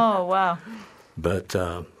 Oh, wow. But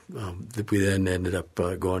we then ended up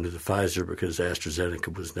going to the Pfizer because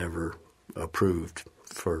AstraZeneca was never approved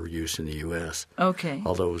for use in the U.S. Okay.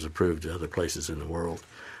 Although it was approved in other places in the world.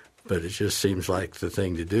 But it just seems like the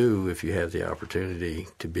thing to do if you have the opportunity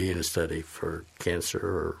to be in a study for cancer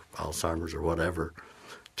or Alzheimer's or whatever,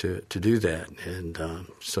 to do that. And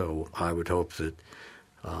so I would hope that,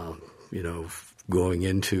 going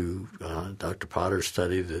into Dr. Potter's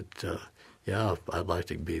study that, I'd like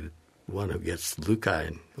to be the one who gets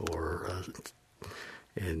leucine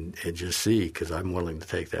and just see, because I'm willing to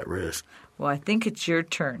take that risk. Well, I think it's your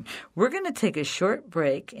turn. We're going to take a short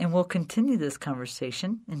break, and we'll continue this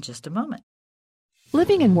conversation in just a moment.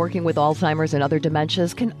 Living and working with Alzheimer's and other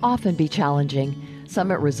dementias can often be challenging.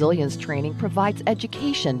 Summit Resilience Training provides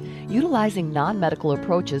education utilizing non-medical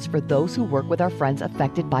approaches for those who work with our friends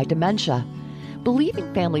affected by dementia.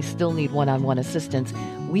 Believing families still need one-on-one assistance,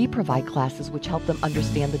 we provide classes which help them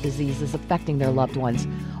understand the diseases affecting their loved ones,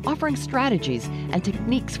 offering strategies and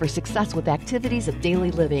techniques for success with activities of daily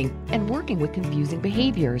living and working with confusing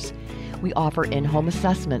behaviors. We offer in-home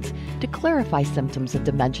assessments to clarify symptoms of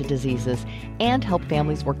dementia diseases and help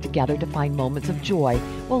families work together to find moments of joy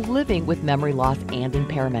while living with memory loss and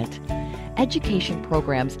impairment. Education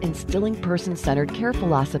programs instilling person-centered care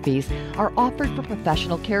philosophies are offered for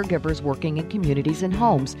professional caregivers working in communities and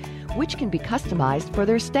homes, which can be customized for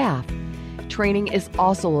their staff. Training is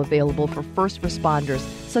also available for first responders,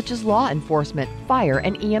 such as law enforcement, fire,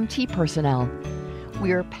 and EMT personnel.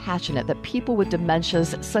 We are passionate that people with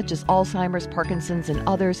dementias such as Alzheimer's, Parkinson's, and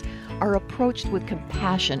others are approached with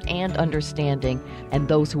compassion and understanding, and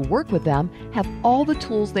those who work with them have all the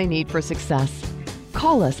tools they need for success.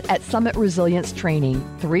 Call us at Summit Resilience Training,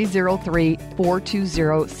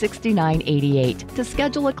 303-420-6988 to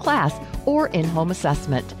schedule a class or in-home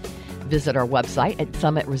assessment. Visit our website at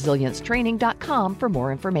summitresiliencetraining.com for more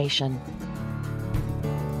information.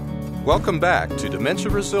 Welcome back to Dementia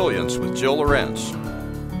Resilience with Jill Lorentz.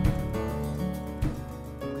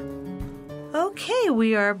 Okay,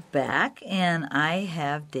 we are back, and I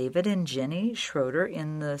have David and Jenny Schroeder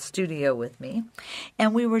in the studio with me.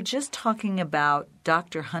 And we were just talking about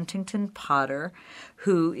Dr. Huntington Potter,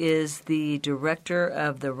 who is the director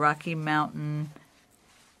of the Rocky Mountain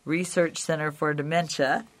Research Center for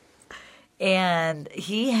Dementia. And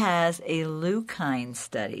he has a leucine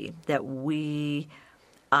study that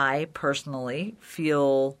I personally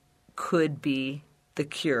feel could be the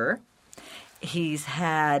cure. He's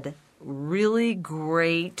had really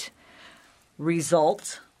great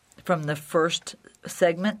results from the first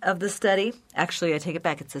segment of the study. Actually, I take it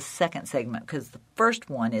back. It's the second segment because the first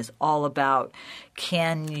one is all about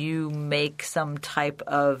can you make some type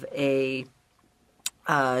of a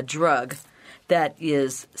drug that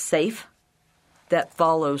is safe, that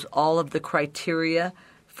follows all of the criteria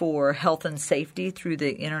for health and safety through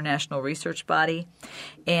the international research body.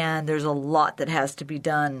 And there's a lot that has to be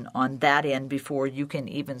done on that end before you can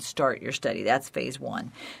even start your study. That's phase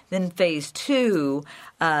 1. Then phase 2,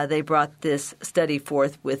 they brought this study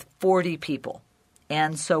forth with 40 people.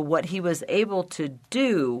 And so what he was able to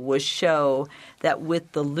do was show that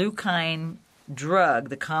with the leucine drug,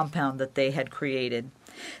 the compound that they had created,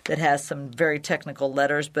 that has some very technical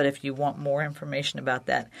letters, but if you want more information about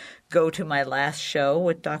that, go to my last show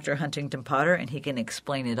with Dr. Huntington Potter, and he can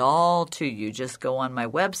explain it all to you. Just go on my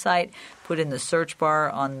website, put in the search bar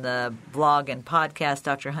on the blog and podcast,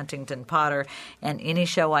 Dr. Huntington Potter, and any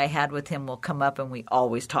show I had with him will come up, and we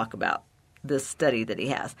always talk about this study that he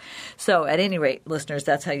has. So at any rate, listeners,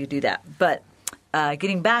 that's how you do that. But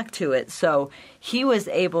getting back to it, so he was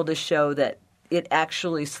able to show that it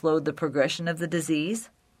actually slowed the progression of the disease,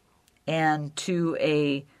 and to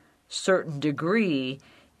a certain degree,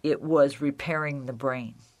 it was repairing the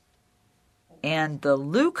brain. And the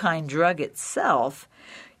leucine drug itself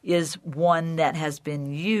is one that has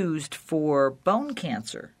been used for bone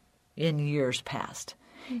cancer in years past.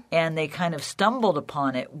 And they kind of stumbled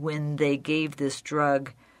upon it when they gave this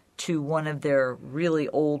drug to one of their really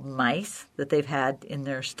old mice that they've had in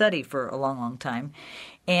their study for a long, long time.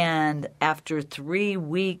 And after 3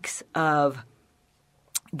 weeks of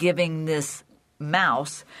giving this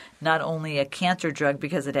mouse not only a cancer drug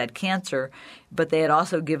because it had cancer, but they had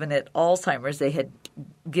also given it Alzheimer's. They had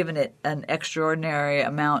given it an extraordinary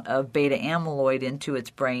amount of beta amyloid into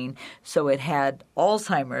its brain, so it had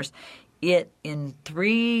Alzheimer's. It, in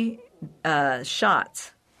 3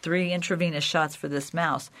 shots, 3 intravenous shots for this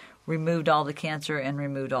mouse, removed all the cancer and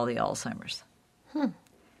removed all the Alzheimer's.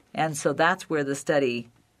 And so that's where the study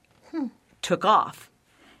took off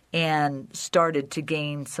and started to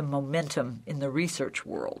gain some momentum in the research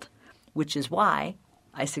world, which is why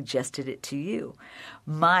I suggested it to you.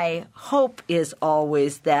 My hope is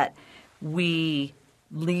always that we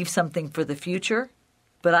leave something for the future,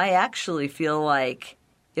 but I actually feel like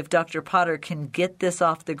if Dr. Potter can get this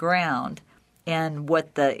off the ground, and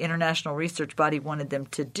what the international research body wanted them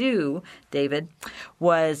to do, David,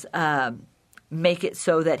 was make it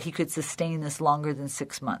so that he could sustain this longer than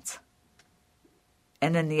 6 months.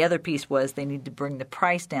 And then the other piece was they need to bring the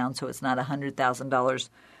price down so it's not $100,000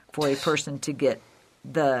 for a person to get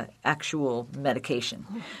the actual medication.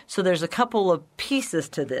 So there's a couple of pieces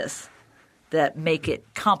to this that make it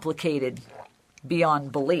complicated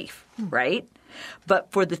beyond belief, right?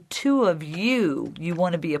 But for the two of you, you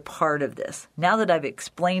want to be a part of this. Now that I've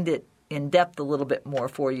explained it in depth a little bit more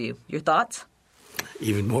for you, your thoughts?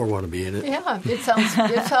 Even more want to be in it. Yeah, it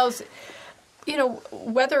sounds,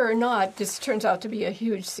 whether or not this turns out to be a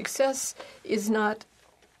huge success is not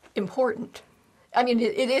important. I mean,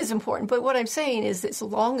 it is important, but what I'm saying is that as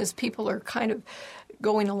long as people are kind of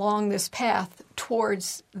going along this path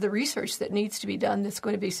towards the research that needs to be done that's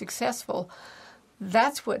going to be successful,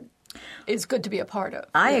 that's what is good to be a part of.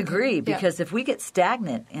 I agree, because if we get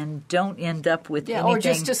stagnant and don't end up with anything... or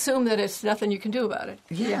just assume that it's nothing you can do about it.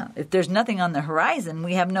 Yeah, if there's nothing on the horizon,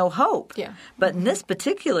 we have no hope. Yeah. But in this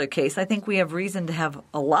particular case, I think we have reason to have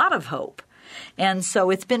a lot of hope. And so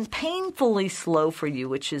it's been painfully slow for you,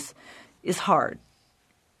 which is hard,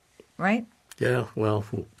 right? Yeah, well,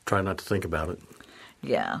 we'll try not to think about it.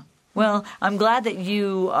 Yeah. Well, I'm glad that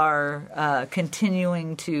you are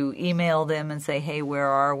continuing to email them and say, hey, where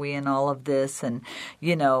are we in all of this? And,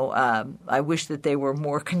 I wish that they were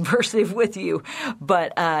more conversive with you.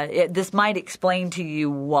 But this might explain to you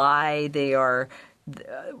why they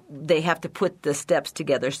have to put the steps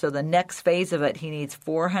together. So the next phase of it, he needs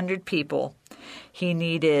 400 people. He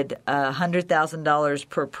needed $100,000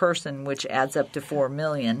 per person, which adds up to $4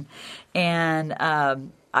 million. And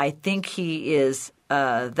I think he is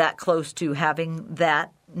that close to having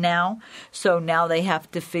that now. So now they have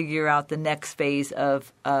to figure out the next phase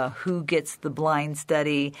of who gets the blind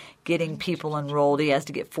study, getting people enrolled. He has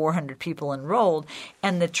to get 400 people enrolled.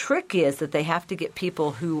 And the trick is that they have to get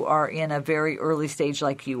people who are in a very early stage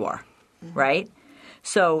like you are, right?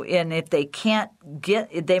 So, and if they can't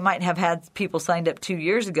they might have had people signed up 2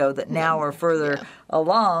 years ago that now are further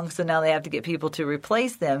along, so now they have to get people to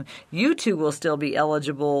replace them. You two will still be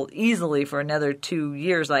eligible easily for another 2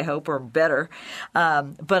 years, I hope, or better.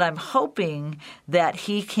 But I'm hoping that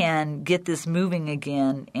he can get this moving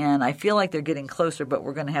again, and I feel like they're getting closer, but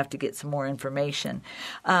we're going to have to get some more information.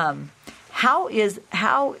 How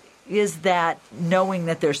is that knowing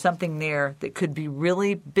that there's something there that could be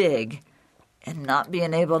really big and not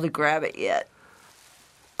being able to grab it yet?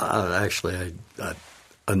 Actually, I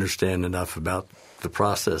understand enough about the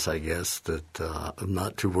process, I guess, that I'm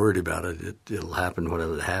not too worried about it. It'll happen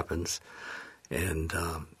whenever it happens. And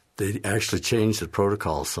they actually changed the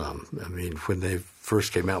protocol some. I mean, when they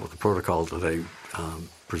first came out with the protocol that they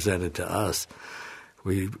presented to us,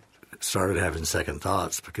 we started having second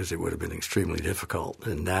thoughts because it would have been extremely difficult.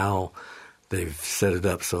 And now they've set it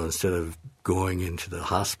up so instead of going into the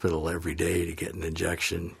hospital every day to get an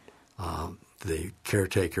injection, the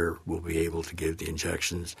caretaker will be able to give the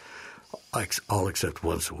injections all except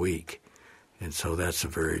once a week. And so that's a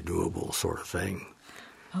very doable sort of thing.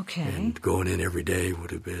 Okay. And going in every day would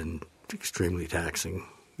have been extremely taxing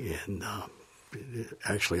and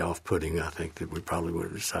actually off-putting. I think that we probably would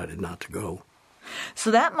have decided not to go. So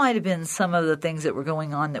that might have been some of the things that were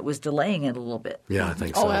going on that was delaying it a little bit. Yeah, I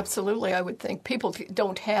think so. Oh, absolutely. I would think people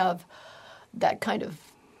don't have that kind of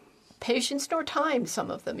patience nor time, some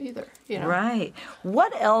of them either. You know? Right.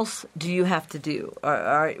 What else do you have to do?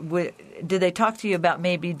 Did they talk to you about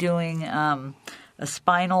maybe doing a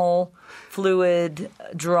spinal fluid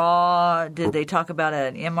draw? Did they talk about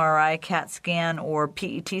an MRI, CAT scan, or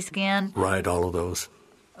PET scan? Right, all of those.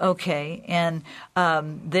 Okay. And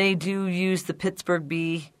they do use the Pittsburgh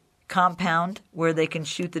B compound where they can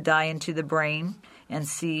shoot the dye into the brain and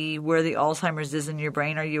see where the Alzheimer's is in your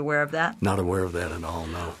brain. Are you aware of that? Not aware of that at all,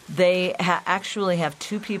 no. They actually have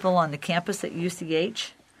 2 people on the campus at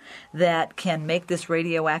UCH that can make this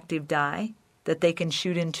radioactive dye that they can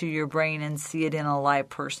shoot into your brain and see it in a live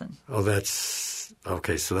person. Oh, that's –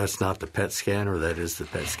 okay, so that's not the PET scan or that is the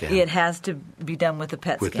PET scan? It has to be done with the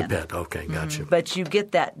PET scan. With the PET, okay, gotcha. But you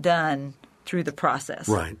get that done through the process.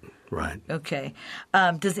 Right. Okay.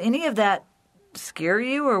 Does any of that scare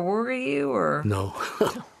you or worry you or no?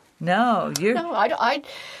 No,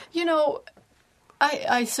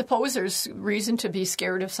 I suppose there's reason to be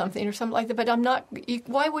scared of something or something like that, but I'm not.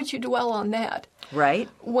 Why would you dwell on that? Right.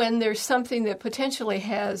 When there's something that potentially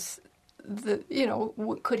has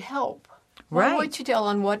could help. Right. Why would you dwell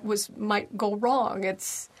on what might go wrong?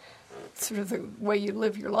 It's sort of the way you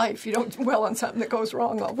live your life. You don't dwell on something that goes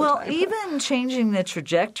wrong all the time. Well, even changing the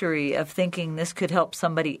trajectory of thinking this could help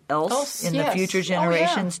somebody else in the future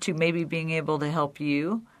generations to maybe being able to help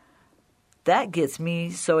you, that gets me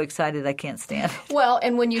so excited I can't stand it. Well,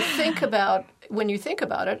 and when you think about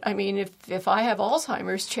it, I mean, if I have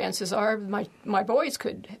Alzheimer's, chances are my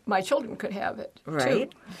children could have it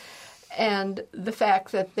right. too. And the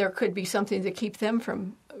fact that there could be something to keep them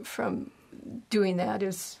from doing that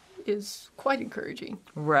is quite encouraging.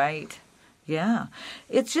 Right. Yeah.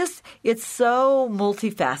 It's so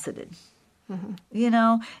multifaceted.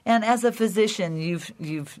 Mm-hmm. And as a physician,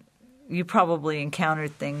 you probably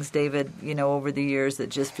encountered things, David, over the years that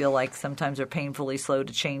just feel like sometimes are painfully slow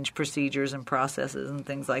to change procedures and processes and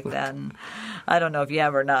things like that. And I don't know if you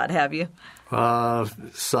have or not. Have you?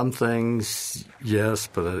 Some things, yes,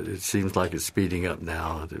 but it seems like it's speeding up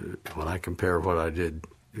now. When I compare what I did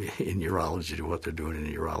in urology to what they're doing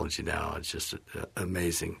in urology now, it's just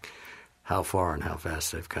amazing how far and how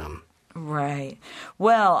fast they've come. Right.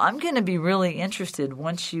 Well, I'm going to be really interested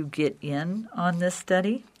once you get in on this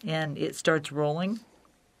study and it starts rolling,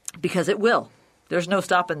 because it will. There's no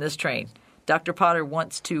stopping this train. Dr. Potter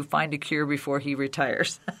wants to find a cure before he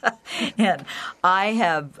retires. And I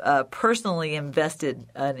have personally invested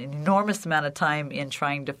an enormous amount of time in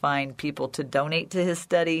trying to find people to donate to his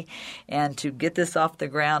study and to get this off the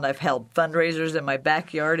ground. I've held fundraisers in my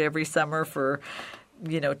backyard every summer for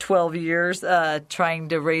 12 years trying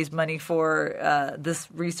to raise money for this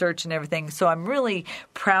research and everything. So I'm really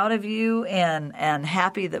proud of you and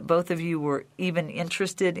happy that both of you were even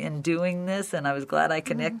interested in doing this, and I was glad I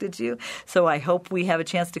connected you. So I hope we have a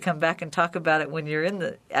chance to come back and talk about it when you're in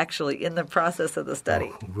the process of the study.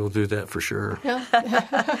 Oh, we'll do that for sure. Yeah.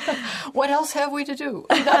 What else have we to do?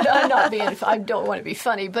 I don't want to be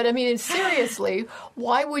funny, but I mean, seriously,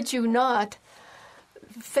 why would you not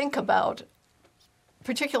think about,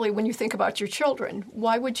 particularly when you think about your children,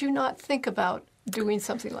 why would you not think about doing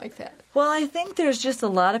something like that? Well, I think there's just a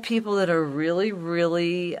lot of people that are really,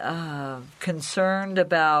 really concerned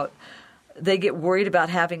about – they get worried about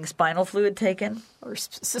having spinal fluid taken. Or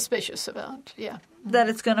suspicious about, yeah. That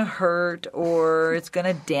it's going to hurt or it's going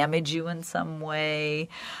to damage you in some way,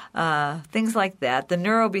 things like that. The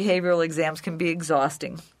neurobehavioral exams can be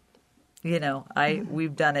exhausting.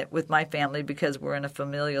 We've done it with my family because we're in a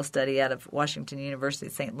familial study out of Washington University,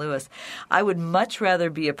 St. Louis. I would much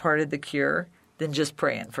rather be a part of the cure than just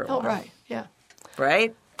praying for a while. Oh, right, yeah.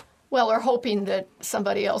 Right? Well, or hoping that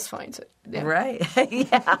somebody else finds it. Yeah. Right.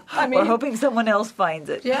 Yeah. I mean, or hoping someone else finds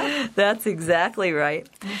it. Yeah. That's exactly right.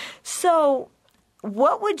 So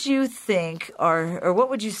what would you think or what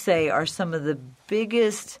would you say are some of the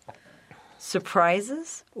biggest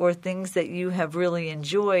surprises or things that you have really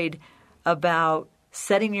enjoyed about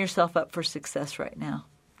setting yourself up for success right now?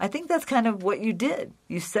 I think that's kind of what you did.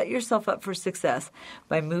 You set yourself up for success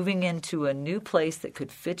by moving into a new place that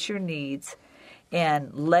could fit your needs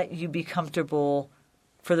and let you be comfortable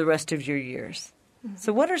for the rest of your years. Mm-hmm.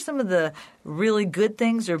 So what are some of the really good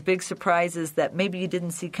things or big surprises that maybe you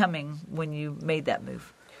didn't see coming when you made that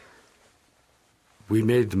move? We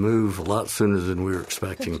made the move a lot sooner than we were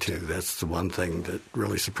expecting to. That's the one thing that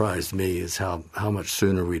really surprised me is how much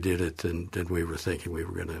sooner we did it than we were thinking we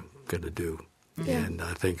were going to do. Yeah. And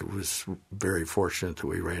I think it was very fortunate that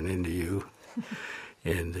we ran into you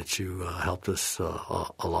and that you helped us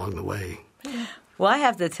along the way. Well, I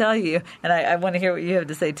have to tell you, and I want to hear what you have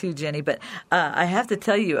to say too, Jenny, but I have to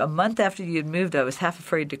tell you, a month after you had moved, I was half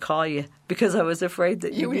afraid to call you because I was afraid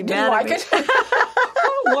that you'd be mad at me. It.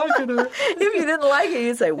 I don't like it. If you didn't like it,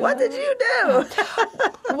 you'd say, "What did you do?"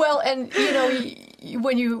 Well, and,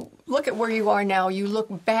 when you look at where you are now, you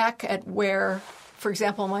look back at where, for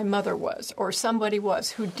example, my mother was or somebody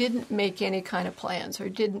was who didn't make any kind of plans or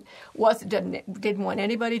didn't want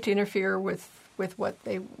anybody to interfere with what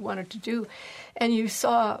they wanted to do. And you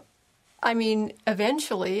saw,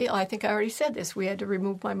 eventually, I think I already said this, we had to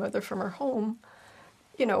remove my mother from her home,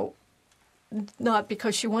 not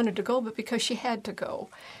because she wanted to go, but because she had to go.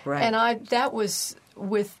 Right. And that was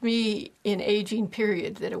with me in aging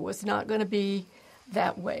period, that it was not going to be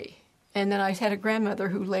that way. And then I had a grandmother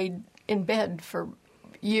who laid in bed for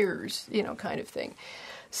years, kind of thing.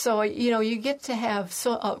 So, you get to have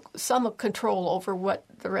some control over what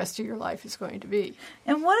the rest of your life is going to be.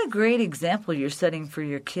 And what a great example you're setting for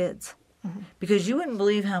your kids. Mm-hmm. Because you wouldn't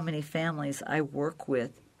believe how many families I work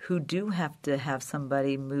with who do have to have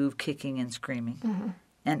somebody move kicking and screaming mm-hmm.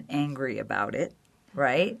 and angry about it,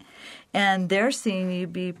 right? And they're seeing you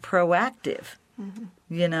be proactive. Mm-hmm.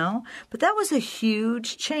 But that was a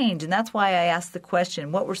huge change, and that's why I asked the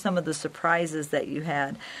question, what were some of the surprises that you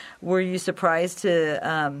had? Were you surprised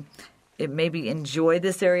to maybe enjoy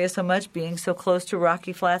this area so much, being so close to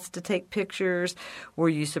Rocky Flats to take pictures? Were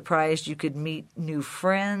you surprised you could meet new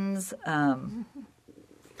friends?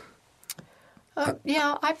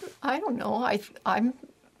 Yeah, I don't know. I'm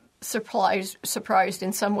surprised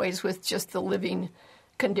in some ways with just the living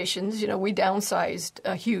conditions. We downsized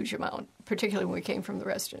a huge amount, particularly when we came from the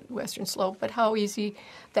Western Slope, but how easy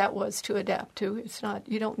that was to adapt to. It's not,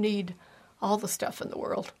 you don't need all the stuff in the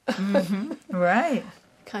world. Mm-hmm. Right.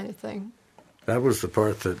 Kind of thing. That was the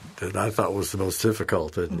part that I thought was the most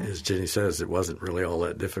difficult. And mm-hmm. as Jenny says, it wasn't really all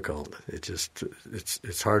that difficult.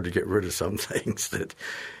 It's hard to get rid of some things that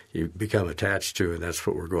you become attached to, and that's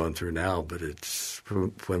what we're going through now. But it's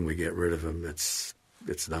when we get rid of them, it's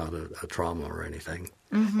not a trauma or anything.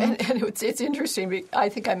 Mm-hmm. And it's interesting. I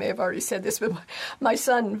think I may have already said this, but my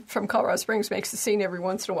son from Colorado Springs makes the scene every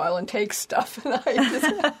once in a while and takes stuff. And I just,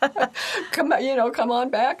 come on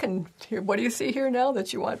back and what do you see here now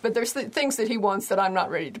that you want? But there's things that he wants that I'm not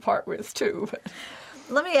ready to part with too.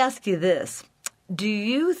 Let me ask you this. Do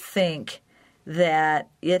you think that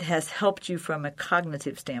it has helped you from a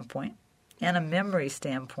cognitive standpoint and a memory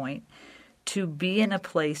standpoint to be in a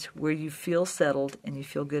place where you feel settled and you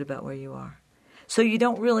feel good about where you are? So you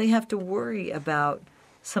don't really have to worry about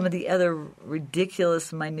some of the other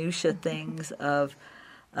ridiculous minutia things of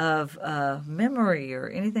memory or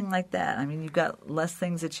anything like that. You've got less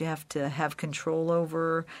things that you have to have control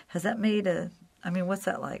over. Has that made what's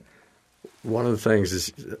that like? One of the things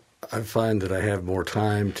is I find that I have more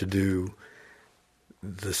time to do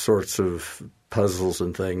the sorts of puzzles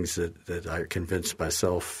and things that I convince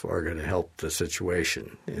myself are going to help the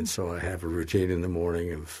situation. And so I have a routine in the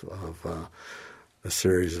morning of a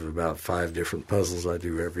series of about 5 different puzzles I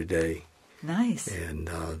do every day. Nice. And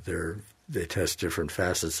they test different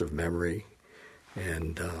facets of memory.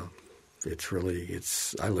 And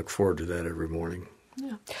I look forward to that every morning.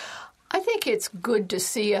 Yeah. I think it's good to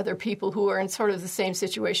see other people who are in sort of the same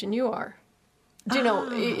situation you are.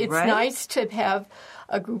 It's right? nice to have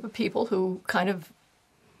a group of people who kind of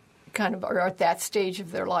are at that stage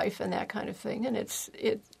of their life and that kind of thing. And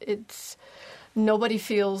it's nobody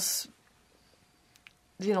feels,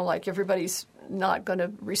 like everybody's not going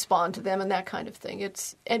to respond to them and that kind of thing.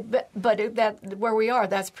 But where we are,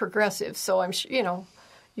 that's progressive. So I'm sure,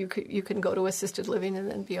 you can go to assisted living and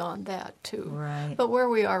then beyond that too. Right. But where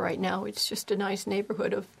we are right now, it's just a nice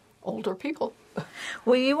neighborhood of older people.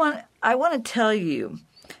 Well, I want to tell you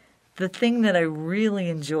the thing that I really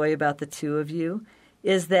enjoy about the two of you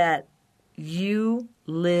is that you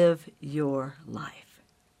live your life.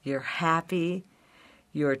 You're happy.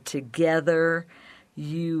 You're together.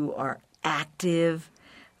 You are active.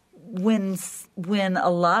 When a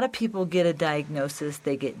lot of people get a diagnosis,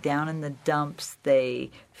 they get down in the dumps.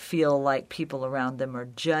 They feel like people around them are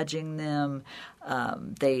judging them.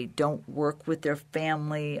 They don't work with their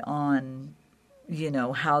family on,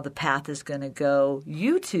 how the path is going to go.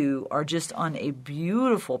 You two are just on a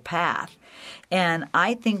beautiful path. And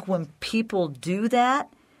I think when people do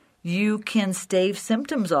that, you can stave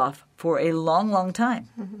symptoms off for a long, long time.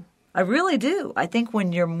 Mm-hmm. I really do. I think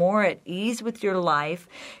when you're more at ease with your life,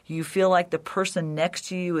 you feel like the person next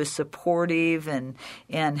to you is supportive and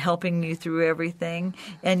helping you through everything.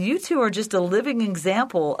 And you two are just a living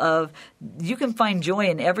example of you can find joy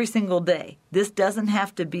in every single day. This doesn't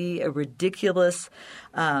have to be a ridiculous,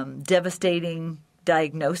 devastating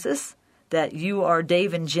diagnosis. That you are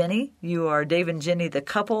Dave and Jenny. You are Dave and Jenny, the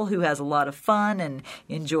couple who has a lot of fun and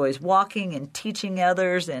enjoys walking and teaching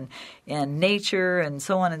others and nature and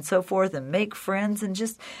so on and so forth and make friends. And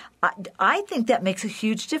just I think that makes a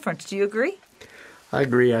huge difference. Do you agree? I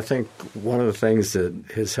agree. I think one of the things that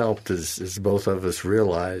has helped is both of us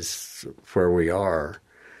realize where we are.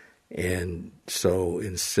 And so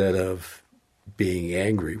instead of being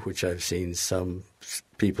angry, which I've seen some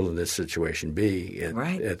people in this situation be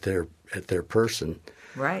at their person,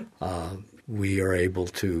 right? We are able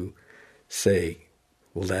to say,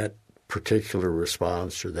 well, that particular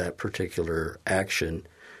response or that particular action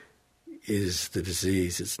is the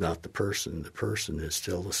disease. It's not the person. The person is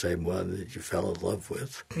still the same one that you fell in love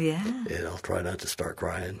with. Yeah. And I'll try not to start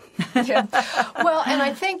crying. Yeah. Well, and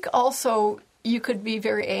I think also you could be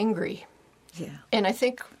very angry. Yeah. And I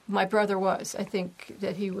think my brother was. I think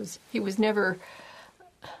that he was never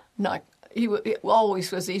not. He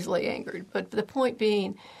always was easily angered. But the point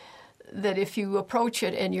being that if you approach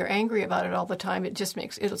it and you're angry about it all the time, it's just going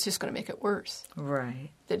to make it worse. Right.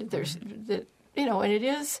 And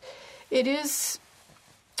it is,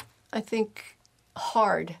 I think,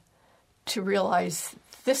 hard to realize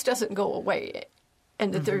this doesn't go away,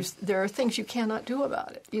 and that there are things you cannot do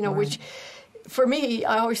about it. Right. Which, for me,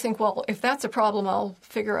 I always think, well, if that's a problem, I'll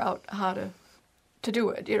figure out how to do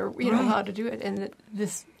it. How to do it, and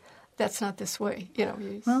that's not this way.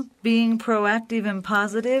 Well, being proactive and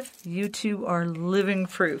positive, you two are living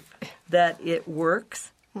proof that it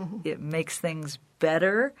works. Mm-hmm. It makes things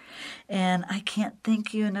better. And I can't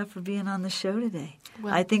thank you enough for being on the show today.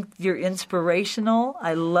 Well, I think you're inspirational.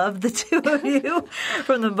 I love the two of you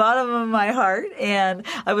from the bottom of my heart. And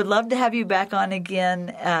I would love to have you back on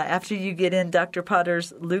again after you get in Dr.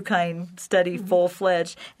 Potter's leukine study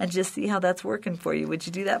full-fledged and just see how that's working for you. Would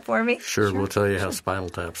you do that for me? Sure. We'll tell you how spinal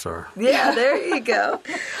taps are. Yeah, there you go.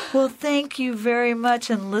 Well, thank you very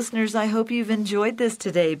much. And listeners, I hope you've enjoyed this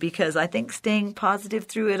today because I think staying positive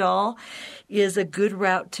through it all is a good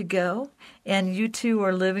route to go. And you two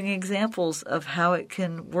are living examples of how it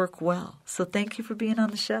can work well. So thank you for being on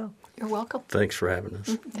the show. You're welcome. Thanks for having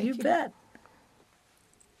us. You bet.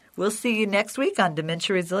 We'll see you next week on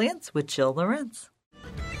Dementia Resilience with Jill Lorenz.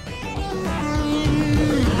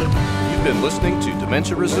 You've been listening to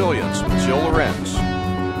Dementia Resilience with Jill Lorenz.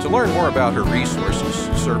 To learn more about her resources,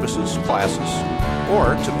 services, classes,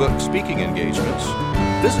 or to book speaking engagements,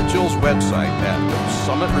 visit Jill's website at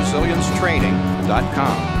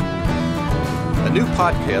summitresiliencetraining.com. A new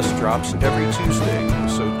podcast drops every Tuesday,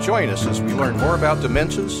 so join us as we learn more about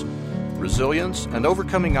dementias, resilience, and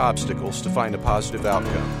overcoming obstacles to find a positive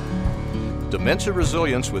outcome. Dementia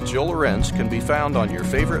Resilience with Jill Lorenz can be found on your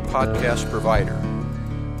favorite podcast provider.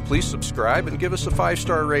 Please subscribe and give us a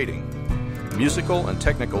 5-star rating. Musical and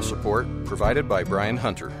technical support provided by Brian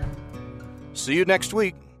Hunter. See you next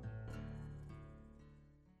week.